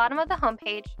 At the bottom of the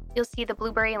homepage, you'll see the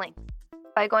Blueberry links.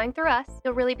 By going through us,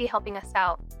 you'll really be helping us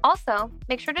out. Also,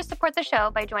 make sure to support the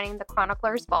show by joining the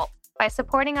Chronicler's Vault. By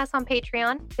supporting us on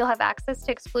Patreon, you'll have access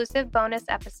to exclusive bonus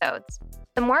episodes.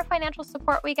 The more financial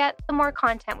support we get, the more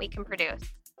content we can produce.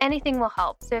 Anything will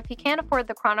help, so if you can't afford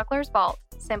the Chronicler's Vault,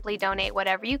 simply donate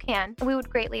whatever you can, and we would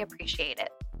greatly appreciate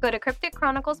it. Go to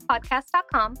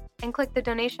crypticchroniclespodcast.com and click the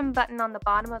donation button on the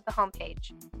bottom of the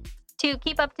homepage. To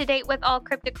keep up to date with all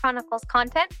Cryptic Chronicles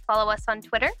content, follow us on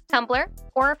Twitter, Tumblr,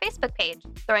 or our Facebook page.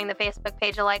 Throwing the Facebook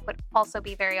page a like would also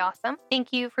be very awesome.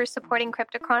 Thank you for supporting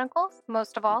Cryptic Chronicles.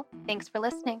 Most of all, thanks for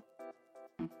listening.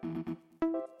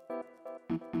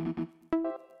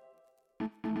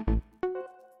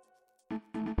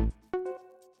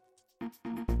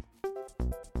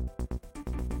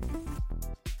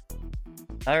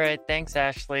 All right, thanks,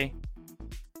 Ashley.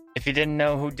 If you didn't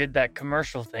know who did that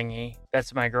commercial thingy,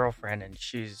 that's my girlfriend, and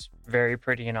she's very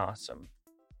pretty and awesome.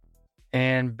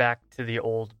 And back to the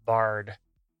old bard.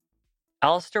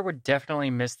 Aleister would definitely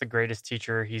miss the greatest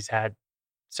teacher he's had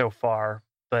so far,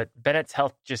 but Bennett's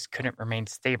health just couldn't remain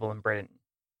stable in Britain.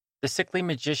 The sickly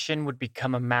magician would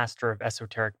become a master of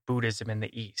esoteric Buddhism in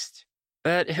the East.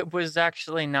 But it was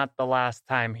actually not the last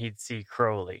time he'd see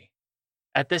Crowley.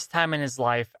 At this time in his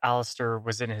life, Aleister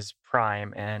was in his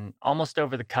prime and almost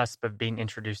over the cusp of being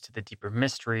introduced to the deeper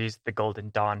mysteries the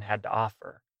Golden Dawn had to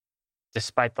offer.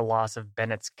 Despite the loss of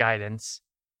Bennett's guidance,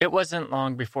 it wasn't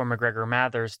long before MacGregor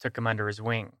Mathers took him under his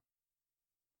wing.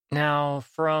 Now,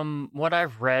 from what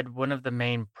I've read, one of the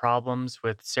main problems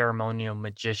with ceremonial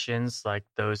magicians like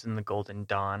those in the Golden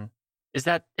Dawn is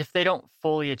that if they don't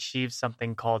fully achieve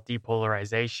something called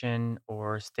depolarization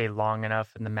or stay long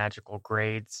enough in the magical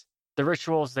grades, the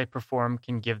rituals they perform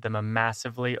can give them a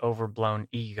massively overblown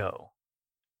ego.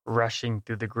 Rushing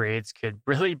through the grades could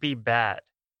really be bad,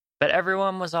 but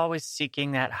everyone was always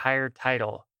seeking that higher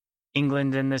title.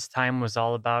 England in this time was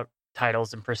all about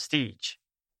titles and prestige.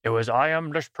 It was, I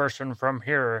am this person from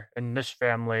here, in this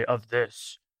family of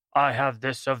this. I have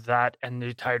this of that, and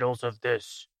the titles of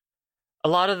this. A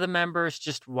lot of the members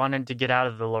just wanted to get out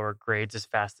of the lower grades as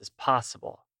fast as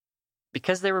possible,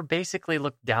 because they were basically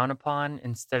looked down upon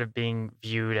instead of being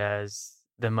viewed as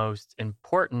the most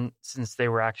important, since they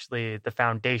were actually the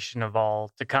foundation of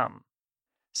all to come.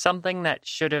 Something that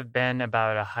should have been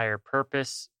about a higher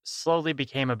purpose slowly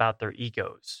became about their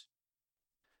egos.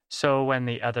 So when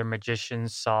the other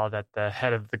magicians saw that the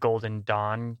head of the Golden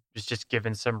Dawn was just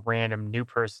given some random new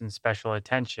person special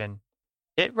attention,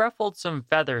 it ruffled some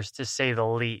feathers, to say the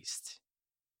least.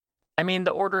 I mean,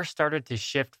 the order started to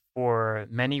shift for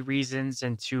many reasons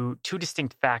into two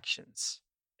distinct factions.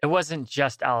 It wasn't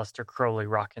just Aleister Crowley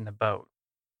rocking the boat.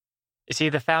 You see,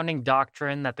 the founding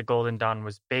doctrine that the Golden Dawn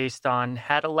was based on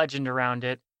had a legend around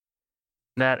it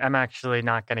that I'm actually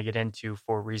not going to get into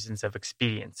for reasons of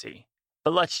expediency.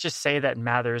 But let's just say that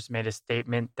Mathers made a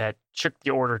statement that shook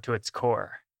the order to its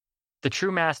core. The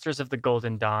true masters of the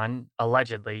Golden Dawn,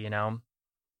 allegedly,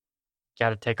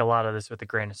 Gotta take a lot of this with a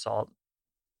grain of salt.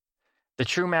 The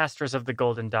true masters of the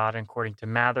Golden Dawn, according to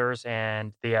Mathers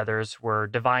and the others, were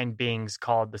divine beings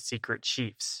called the Secret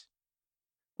Chiefs.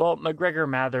 Well, MacGregor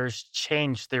Mathers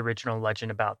changed the original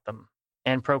legend about them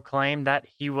and proclaimed that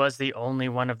he was the only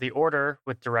one of the Order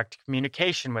with direct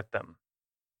communication with them.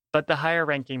 But the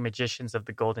higher-ranking magicians of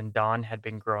the Golden Dawn had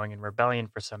been growing in rebellion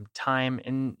for some time,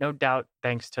 and no doubt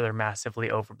thanks to their massively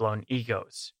overblown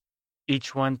egos,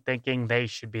 each one thinking they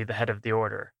should be the head of the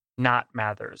Order, not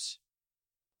Mathers.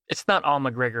 It's not all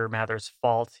MacGregor Mathers'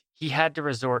 fault. He had to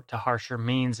resort to harsher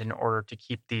means in order to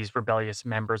keep these rebellious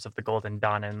members of the Golden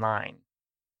Dawn in line.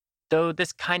 Though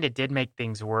this kind of did make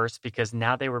things worse because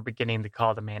now they were beginning to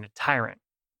call the man a tyrant.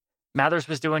 Mathers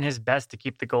was doing his best to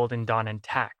keep the Golden Dawn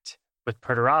intact, with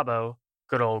Perturabo,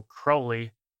 good old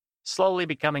Crowley, slowly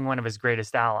becoming one of his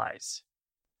greatest allies.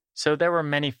 So there were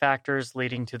many factors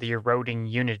leading to the eroding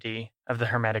unity of the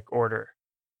Hermetic Order.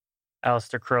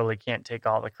 Aleister Crowley can't take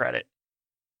all the credit.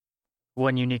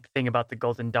 One unique thing about the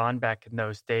Golden Dawn back in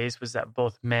those days was that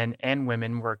both men and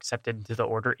women were accepted into the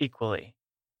Order equally,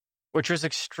 which was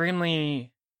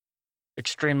extremely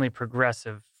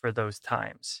progressive for those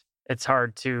times. It's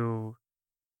hard to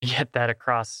get that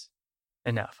across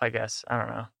enough, I guess. I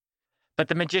don't know. But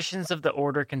the magicians of the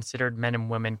Order considered men and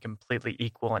women completely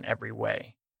equal in every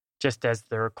way, just as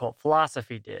their occult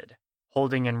philosophy did,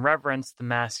 holding in reverence the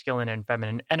masculine and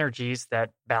feminine energies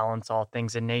that balance all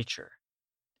things in nature.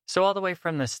 So all the way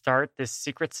from the start, this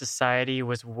secret society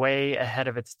was way ahead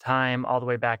of its time all the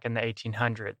way back in the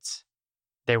 1800s.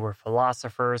 They were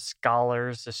philosophers,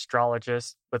 scholars,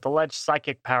 astrologists with alleged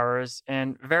psychic powers,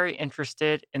 and very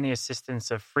interested in the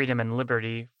assistance of freedom and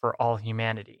liberty for all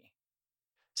humanity.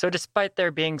 So despite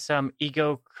there being some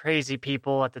ego-crazy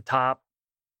people at the top,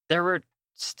 there were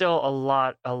still a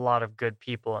lot of good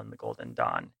people in the Golden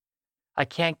Dawn. I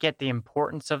can't get the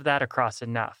importance of that across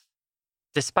enough.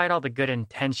 Despite all the good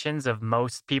intentions of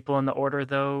most people in the Order,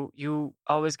 though, you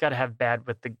always got to have bad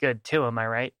with the good too, am I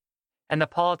right? And the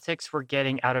politics were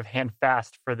getting out of hand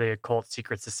fast for the occult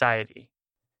secret society.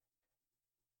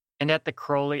 And at the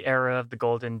Crowley era of the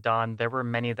Golden Dawn, there were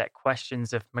many that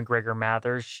questioned if MacGregor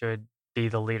Mathers should be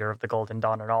the leader of the Golden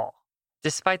Dawn at all,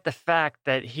 despite the fact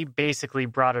that he basically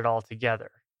brought it all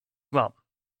together. Well,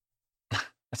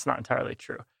 that's not entirely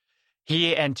true.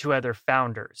 He and two other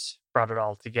founders brought it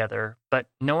all together, but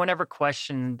no one ever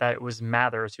questioned that it was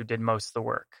Mathers who did most of the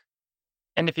work.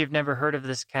 And if you've never heard of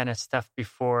this kind of stuff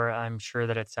before, I'm sure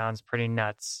that it sounds pretty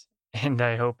nuts, and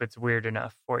I hope it's weird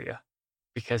enough for you,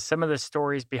 because some of the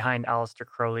stories behind Aleister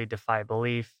Crowley defy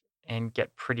belief and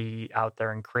get pretty out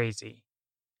there and crazy.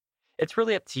 It's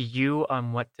really up to you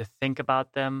on what to think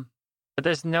about them, but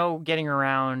there's no getting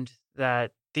around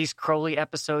that these Crowley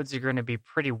episodes are going to be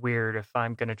pretty weird if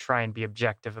I'm going to try and be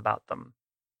objective about them.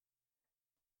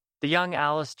 The young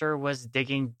Aleister was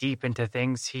digging deep into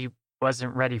things he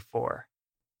wasn't ready for,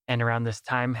 and around this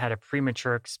time had a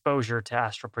premature exposure to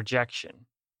astral projection.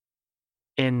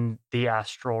 In the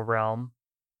astral realm,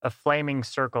 a flaming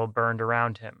circle burned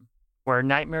around him, where a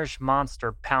nightmarish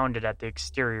monster pounded at the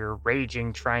exterior,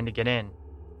 raging, trying to get in.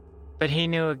 But he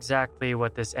knew exactly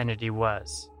what this entity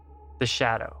was: the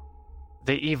Shadow,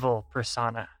 the evil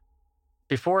persona.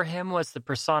 Before him was the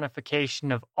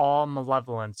personification of all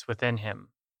malevolence within him.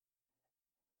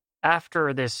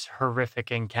 After this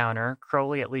horrific encounter,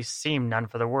 Crowley at least seemed none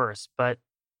for the worse, but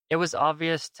it was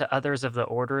obvious to others of the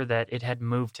Order that it had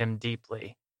moved him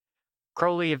deeply.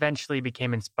 Crowley eventually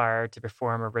became inspired to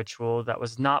perform a ritual that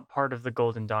was not part of the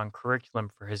Golden Dawn curriculum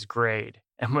for his grade,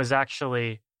 and was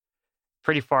actually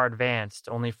pretty far advanced,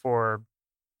 only for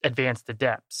advanced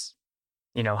adepts,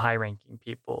 high-ranking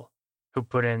people who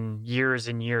put in years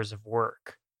and years of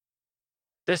work.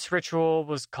 This ritual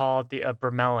was called the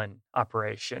Abramelin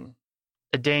Operation,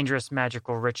 a dangerous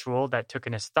magical ritual that took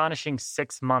an astonishing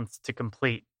 6 months to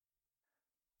complete.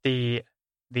 The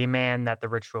man that the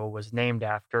ritual was named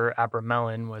after,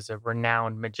 Abramelin, was a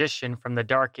renowned magician from the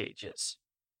Dark Ages.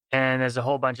 And there's a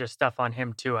whole bunch of stuff on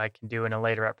him too I can do in a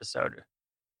later episode.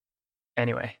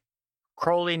 Anyway,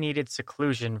 Crowley needed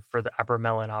seclusion for the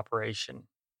Abramelin operation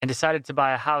and decided to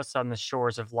buy a house on the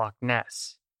shores of Loch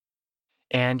Ness.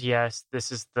 And yes, this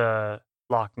is the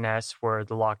Loch Ness where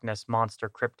the Loch Ness Monster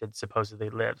cryptid supposedly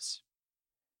lives.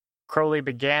 Crowley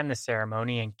began the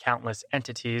ceremony, and countless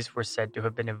entities were said to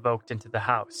have been evoked into the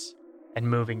house, and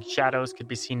moving shadows could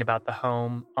be seen about the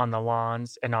home, on the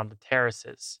lawns, and on the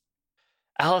terraces.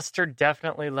 Aleister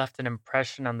definitely left an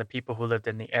impression on the people who lived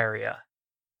in the area.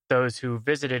 Those who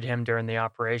visited him during the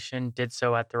operation did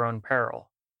so at their own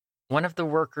peril. One of the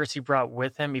workers he brought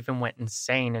with him even went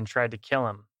insane and tried to kill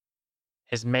him.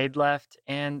 His maid left,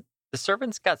 and the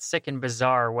servants got sick in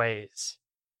bizarre ways.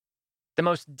 The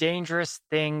most dangerous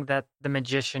thing that the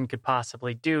magician could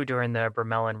possibly do during the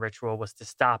Abramelin ritual was to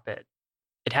stop it.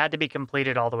 It had to be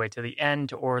completed all the way to the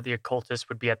end, or the occultist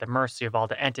would be at the mercy of all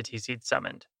the entities he'd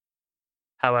summoned.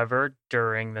 However,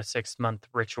 during the 6-month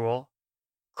ritual,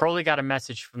 Crowley got a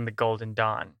message from the Golden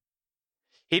Dawn.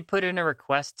 He'd put in a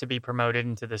request to be promoted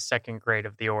into the 2nd grade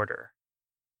of the order.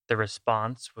 The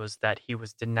response was that he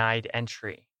was denied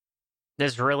entry.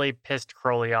 This really pissed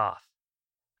Crowley off.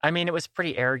 I mean, it was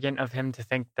pretty arrogant of him to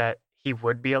think that he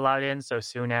would be allowed in so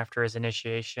soon after his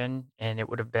initiation, and it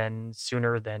would have been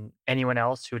sooner than anyone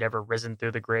else who'd ever risen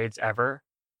through the grades ever.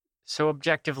 So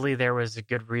objectively, there was a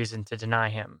good reason to deny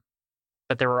him.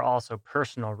 But there were also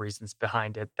personal reasons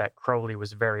behind it that Crowley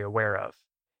was very aware of.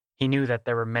 He knew that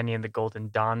there were many in the Golden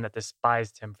Dawn that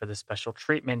despised him for the special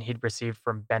treatment he'd received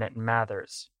from Bennett and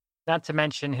Mathers, not to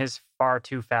mention his far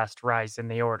too fast rise in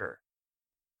the order.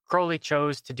 Crowley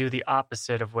chose to do the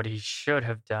opposite of what he should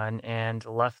have done and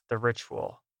left the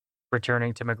ritual,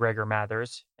 returning to MacGregor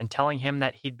Mathers and telling him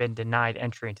that he'd been denied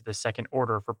entry into the 2nd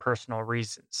order for personal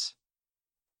reasons.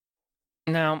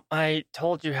 Now, I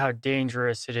told you how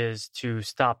dangerous it is to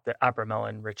stop the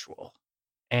Abramelin ritual,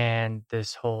 and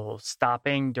this whole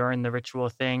stopping during the ritual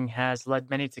thing has led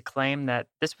many to claim that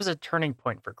this was a turning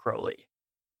point for Crowley,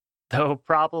 though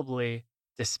probably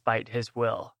despite his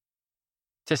will.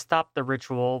 To stop the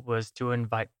ritual was to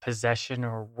invite possession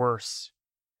or worse.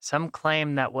 Some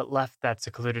claim that what left that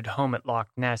secluded home at Loch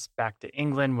Ness back to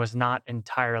England was not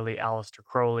entirely Aleister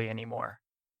Crowley anymore.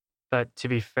 But to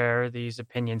be fair, these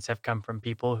opinions have come from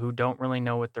people who don't really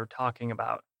know what they're talking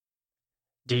about.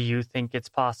 Do you think it's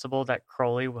possible that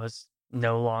Crowley was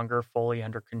no longer fully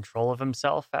under control of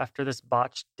himself after this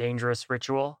botched, dangerous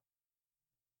ritual?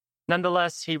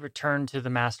 Nonetheless, he returned to the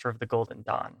Master of the Golden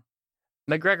Dawn.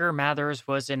 MacGregor Mathers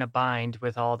was in a bind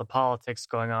with all the politics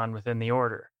going on within the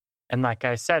order, and like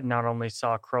I said, not only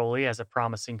saw Crowley as a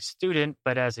promising student,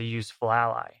 but as a useful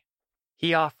ally.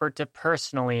 He offered to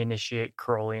personally initiate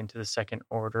Crowley into the 2nd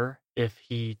order if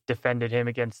he defended him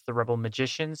against the rebel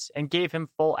magicians and gave him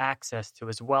full access to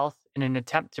his wealth in an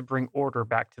attempt to bring order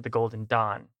back to the Golden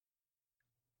Dawn.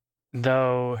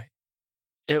 Though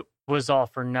it was all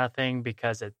for nothing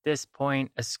because at this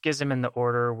point, a schism in the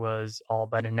order was all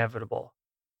but inevitable.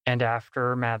 And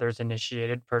after Mathers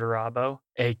initiated Perturabo,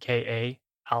 a.k.a.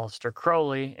 Aleister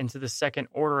Crowley, into the 2nd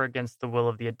order against the will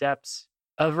of the Adepts,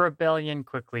 a rebellion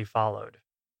quickly followed.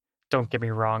 Don't get me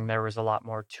wrong, there was a lot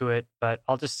more to it, but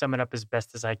I'll just sum it up as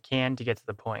best as I can to get to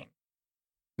the point.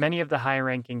 Many of the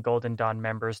high-ranking Golden Dawn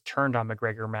members turned on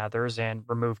MacGregor Mathers and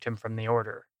removed him from the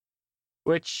order,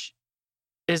 which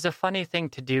is a funny thing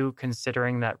to do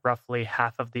considering that roughly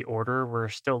half of the order were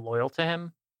still loyal to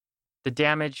him. The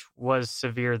damage was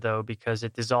severe, though, because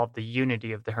it dissolved the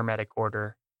unity of the Hermetic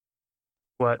Order.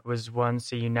 What was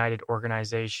once a united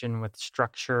organization with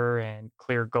structure and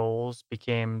clear goals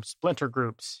became splinter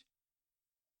groups.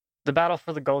 The battle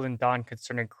for the Golden Dawn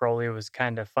concerning Crowley was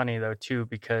kind of funny, though, too,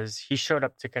 because he showed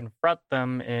up to confront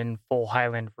them in full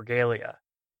Highland regalia.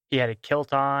 He had a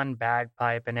kilt on,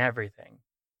 bagpipe, and everything.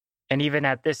 And even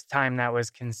at this time, that was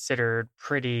considered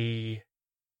pretty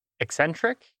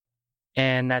eccentric.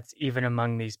 And that's even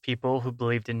among these people who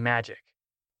believed in magic.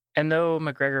 And though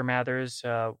MacGregor Mathers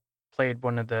played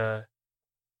one of the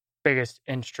biggest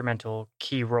instrumental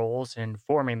key roles in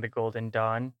forming the Golden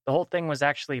Dawn, the whole thing was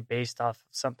actually based off of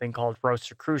something called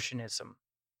Rosicrucianism.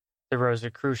 The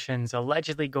Rosicrucians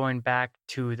allegedly going back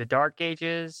to the Dark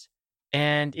Ages,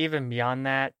 and even beyond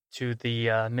that, to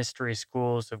the mystery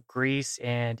schools of Greece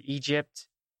and Egypt,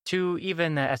 to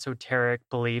even the esoteric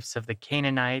beliefs of the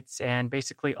Canaanites and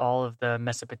basically all of the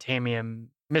Mesopotamian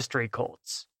mystery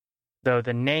cults. Though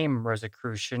the name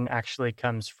Rosicrucian actually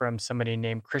comes from somebody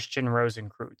named Christian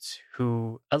Rosenkreutz,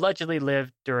 who allegedly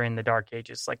lived during the Dark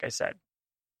Ages, like I said.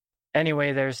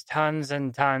 Anyway, there's tons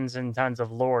and tons and tons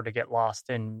of lore to get lost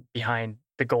in behind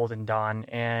the Golden Dawn,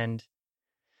 and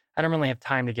I don't really have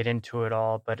time to get into it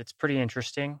all, but it's pretty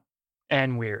interesting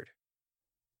and weird.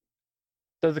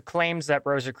 Though the claims that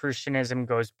Rosicrucianism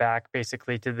goes back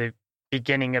basically to the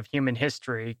beginning of human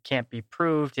history can't be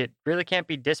proved, it really can't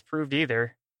be disproved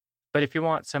either. But if you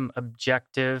want some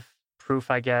objective proof,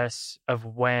 I guess, of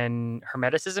when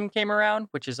Hermeticism came around,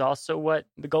 which is also what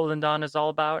the Golden Dawn is all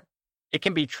about, it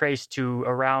can be traced to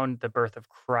around the birth of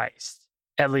Christ,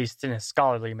 at least in a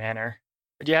scholarly manner.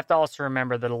 But you have to also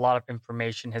remember that a lot of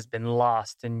information has been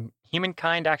lost, and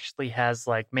humankind actually has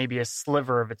like maybe a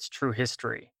sliver of its true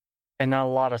history. And a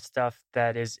lot of stuff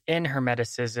that is in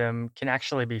Hermeticism can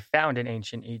actually be found in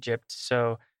ancient Egypt.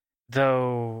 So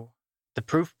though the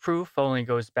proof only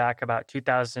goes back about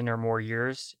 2,000 or more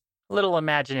years, A little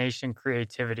imagination,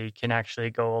 creativity can actually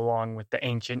go along with the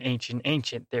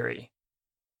ancient theory.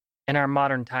 In our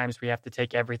modern times, we have to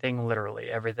take everything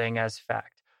literally, everything as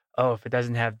fact. Oh, if it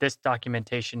doesn't have this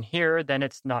documentation here, then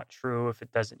it's not true. If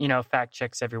it doesn't, fact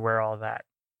checks everywhere, all that.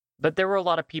 But there were a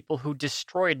lot of people who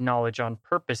destroyed knowledge on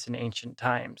purpose in ancient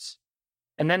times.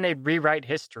 And then they'd rewrite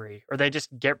history, or they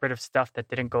just get rid of stuff that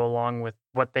didn't go along with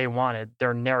what they wanted,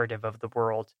 their narrative of the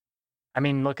world. I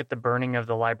mean, look at the burning of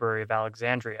the Library of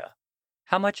Alexandria.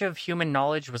 How much of human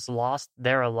knowledge was lost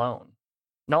there alone?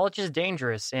 Knowledge is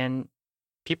dangerous, and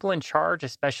people in charge,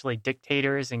 especially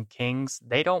dictators and kings,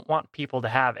 they don't want people to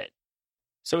have it.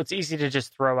 So it's easy to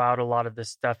just throw out a lot of this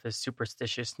stuff as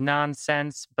superstitious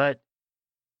nonsense, but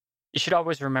you should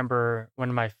always remember one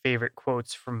of my favorite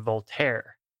quotes from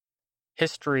Voltaire.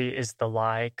 History is the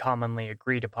lie commonly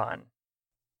agreed upon.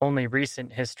 Only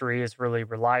recent history is really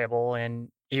reliable, and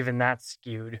even that's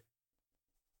skewed.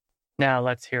 Now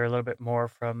let's hear a little bit more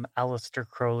from Aleister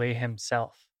Crowley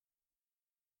himself.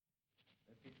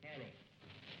 The Titanic.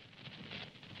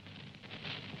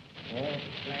 All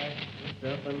flash the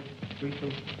serpent, streak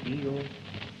of steel,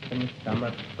 and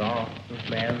stomach soft of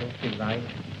man's device.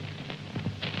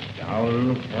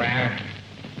 Down the crash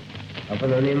of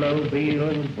an immobile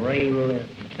and brainless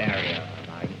barrier of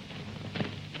ice.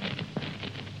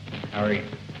 Hurry.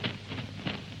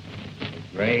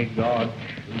 The grey god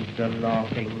shoots a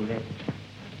laughing lip.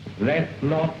 Let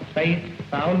not faith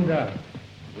founder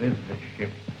with the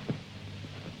ship.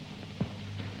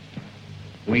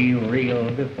 We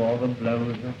reel before the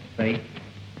blows of fate.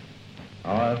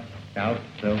 Our stout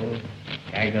souls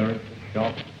stagger at the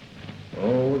shock.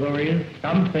 Oh, there is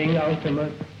something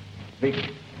ultimate,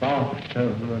 fixed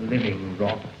faster than the living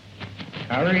rock.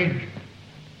 Courage,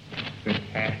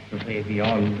 catastrophe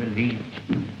beyond belief,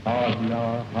 harden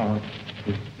our hearts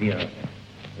with fear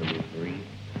and grief.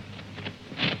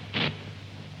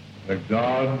 The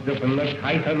gods upon the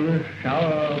Titans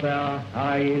shower their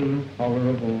high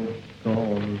intolerable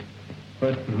scorn,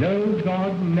 but no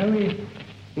god knoweth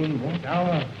in what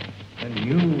hour a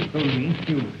new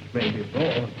Prometheus may be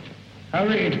born.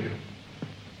 Courage!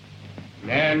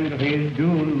 Man of his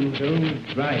doom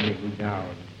goes driving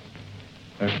down.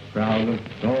 A crown of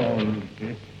thorns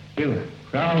is still a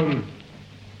crown.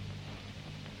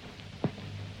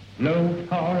 No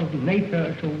power of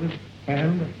nature shall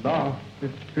withstand at last the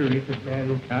spirit of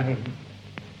mankind.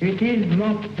 It is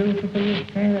not built upon the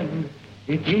sand.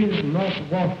 It is not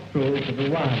wastrel to the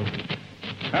wise.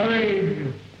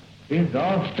 Courage is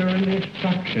after an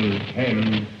destruction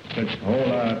tends, but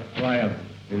taller triumph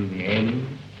in the end.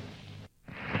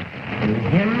 In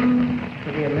hymn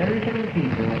to the American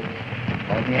people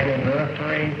on the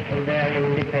anniversary of their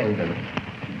independence.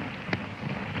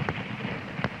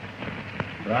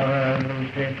 Brothers and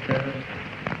sisters,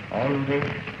 on this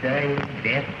day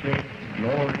deathless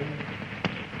glory,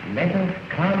 let us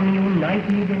come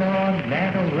united in our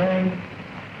glad array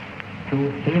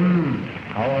to hymn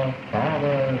our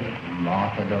father's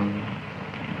martyrdom.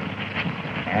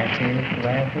 Ashes to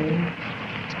ashes,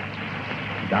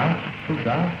 dust to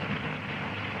dust,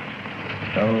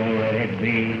 so let it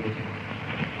be.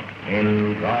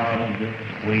 In God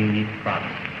we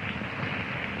trust.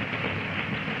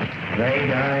 They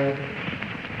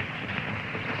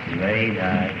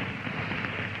died,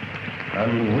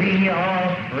 and we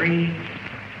are free.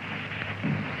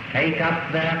 Take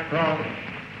up their cross,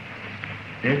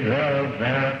 deserve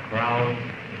their crown.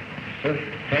 The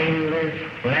stainless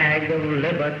flag of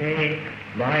liberty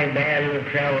by man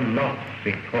shall not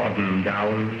be trodden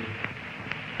down.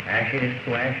 Ashes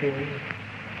to ashes,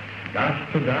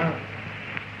 dust to dust,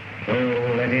 so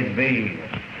let it be.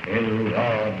 In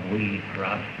God we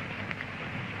trust.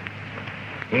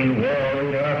 In war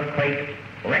and earthquake,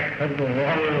 wreck and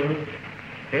wrong,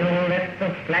 still let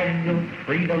the flag of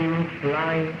freedom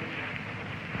fly.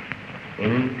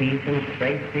 In peace and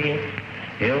safety,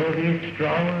 still be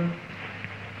strong,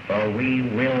 for we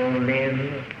will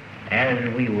live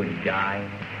as we would die.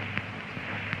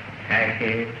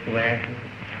 Ashes to ashes,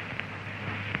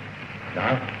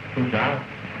 dust to dust,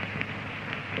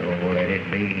 so let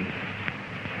it be.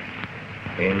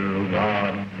 In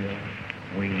God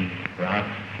we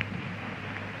trust.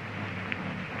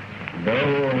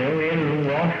 Though in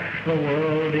wash the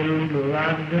world in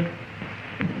blood,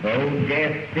 though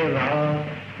death devour,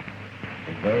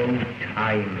 though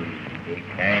time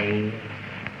decay,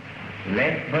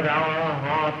 let but our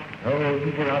hearts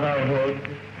hold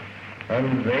brotherhood,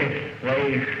 and this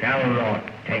they shall not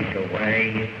take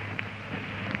away.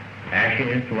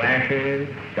 Ashes to ashes,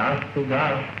 dust to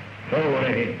dust, so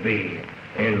let it be.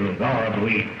 In God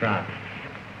we trust.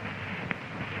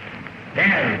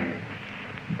 Stand!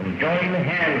 and join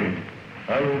hands,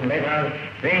 and let us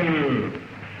sing.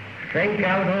 Sink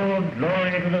out, O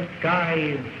glory, to the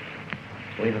skies.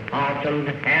 With heart and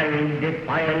hand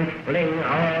defiant fling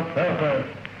our purpose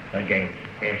against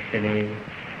destiny.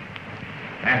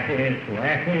 Ashes to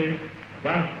ashes,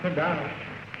 dust to dust,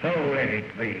 so let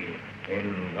it be.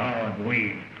 In God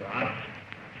we trust.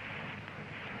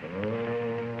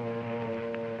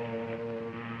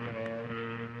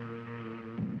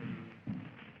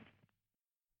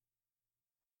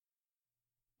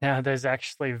 Now, there's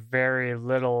actually very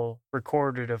little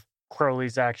recorded of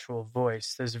Crowley's actual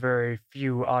voice. There's very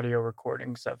few audio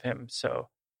recordings of him, so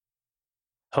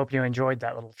hope you enjoyed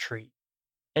that little treat.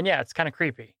 And yeah, it's kind of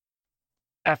creepy.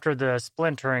 After the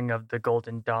splintering of the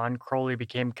Golden Dawn, Crowley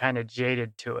became kind of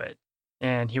jaded to it,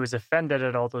 and he was offended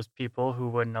at all those people who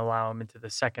wouldn't allow him into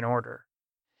the Second Order.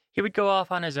 He would go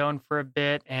off on his own for a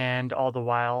bit, and all the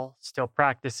while, still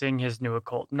practicing his new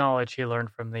occult knowledge he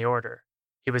learned from the Order.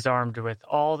 He was armed with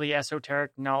all the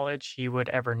esoteric knowledge he would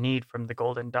ever need from the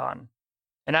Golden Dawn.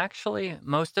 And actually,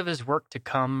 most of his work to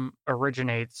come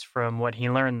originates from what he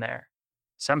learned there.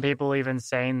 Some people even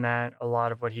saying that a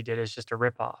lot of what he did is just a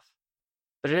ripoff.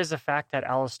 But it is a fact that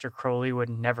Aleister Crowley would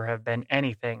never have been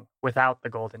anything without the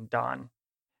Golden Dawn,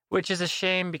 which is a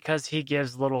shame because he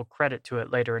gives little credit to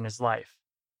it later in his life.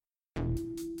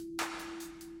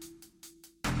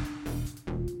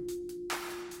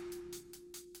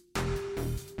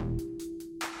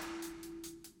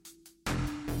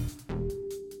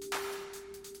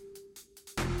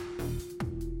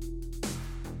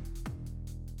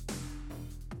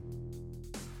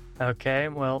 Okay,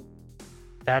 well,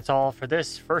 that's all for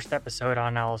this first episode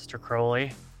on Aleister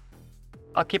Crowley.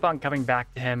 I'll keep on coming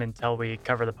back to him until we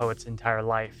cover the poet's entire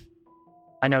life.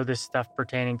 I know this stuff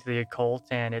pertaining to the occult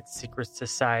and its secret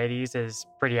societies is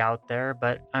pretty out there,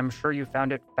 but I'm sure you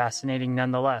found it fascinating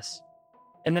nonetheless.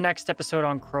 In the next episode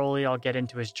on Crowley, I'll get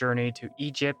into his journey to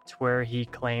Egypt, where he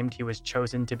claimed he was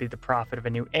chosen to be the prophet of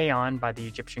a new aeon by the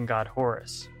Egyptian god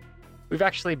Horus. We've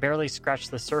actually barely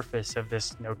scratched the surface of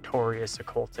this notorious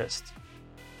occultist.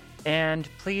 And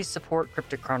please support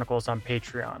Cryptic Chronicles on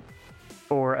Patreon.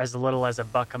 For as little as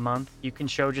 $1 a month, you can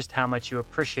show just how much you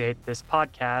appreciate this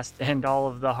podcast and all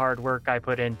of the hard work I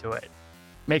put into it.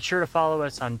 Make sure to follow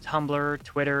us on Tumblr,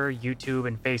 Twitter, YouTube,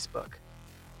 and Facebook.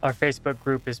 Our Facebook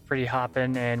group is pretty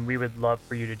hoppin', and we would love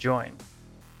for you to join.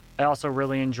 I also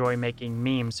really enjoy making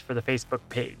memes for the Facebook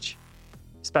page.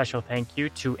 Special thank you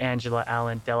to Angela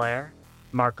Allen Delaire,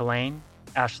 Mark Lane,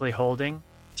 Ashley Holding,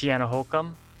 Tiana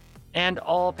Holcomb, and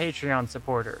all Patreon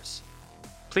supporters.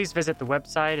 Please visit the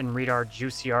website and read our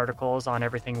juicy articles on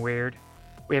everything weird.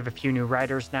 We have a few new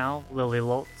writers now, Lily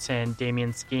Loltz and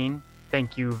Damian Skeen.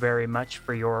 Thank you very much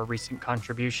for your recent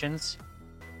contributions.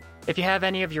 If you have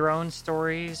any of your own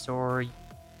stories or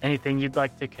anything you'd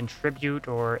like to contribute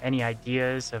or any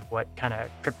ideas of what kind of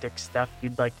cryptic stuff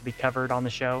you'd like to be covered on the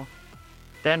show,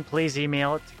 then please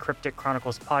email it to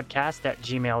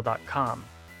crypticchroniclespodcast@gmail.com.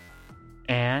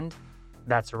 And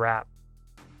that's a wrap.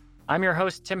 I'm your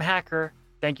host, Tim Hacker.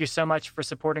 Thank you so much for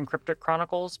supporting Cryptic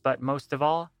Chronicles, but most of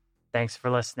all, thanks for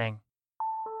listening.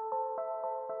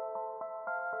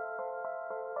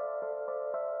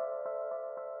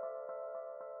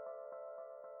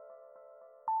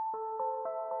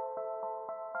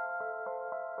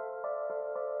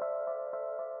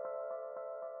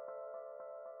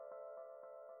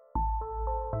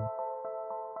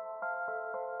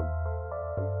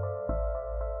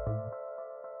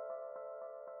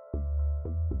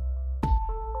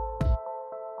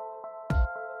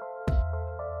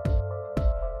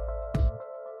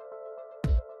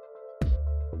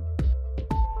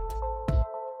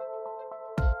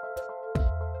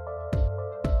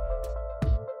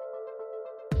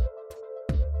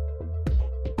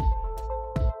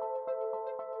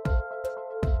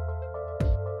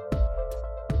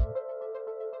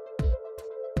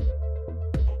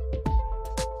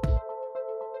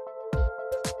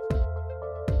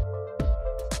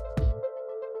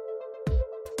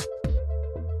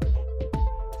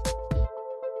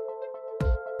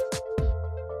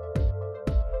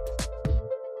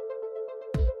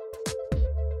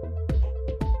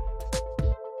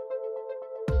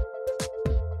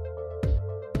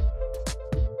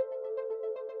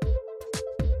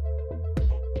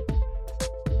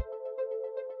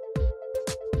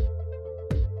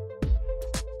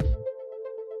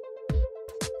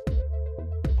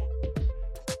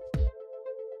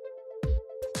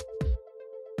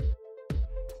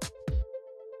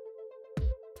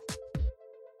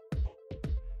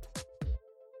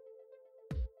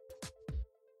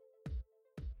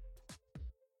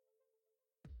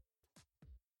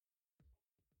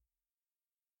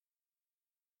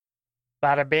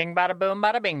 Bada bing, bada boom,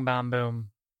 bada bing, bom boom.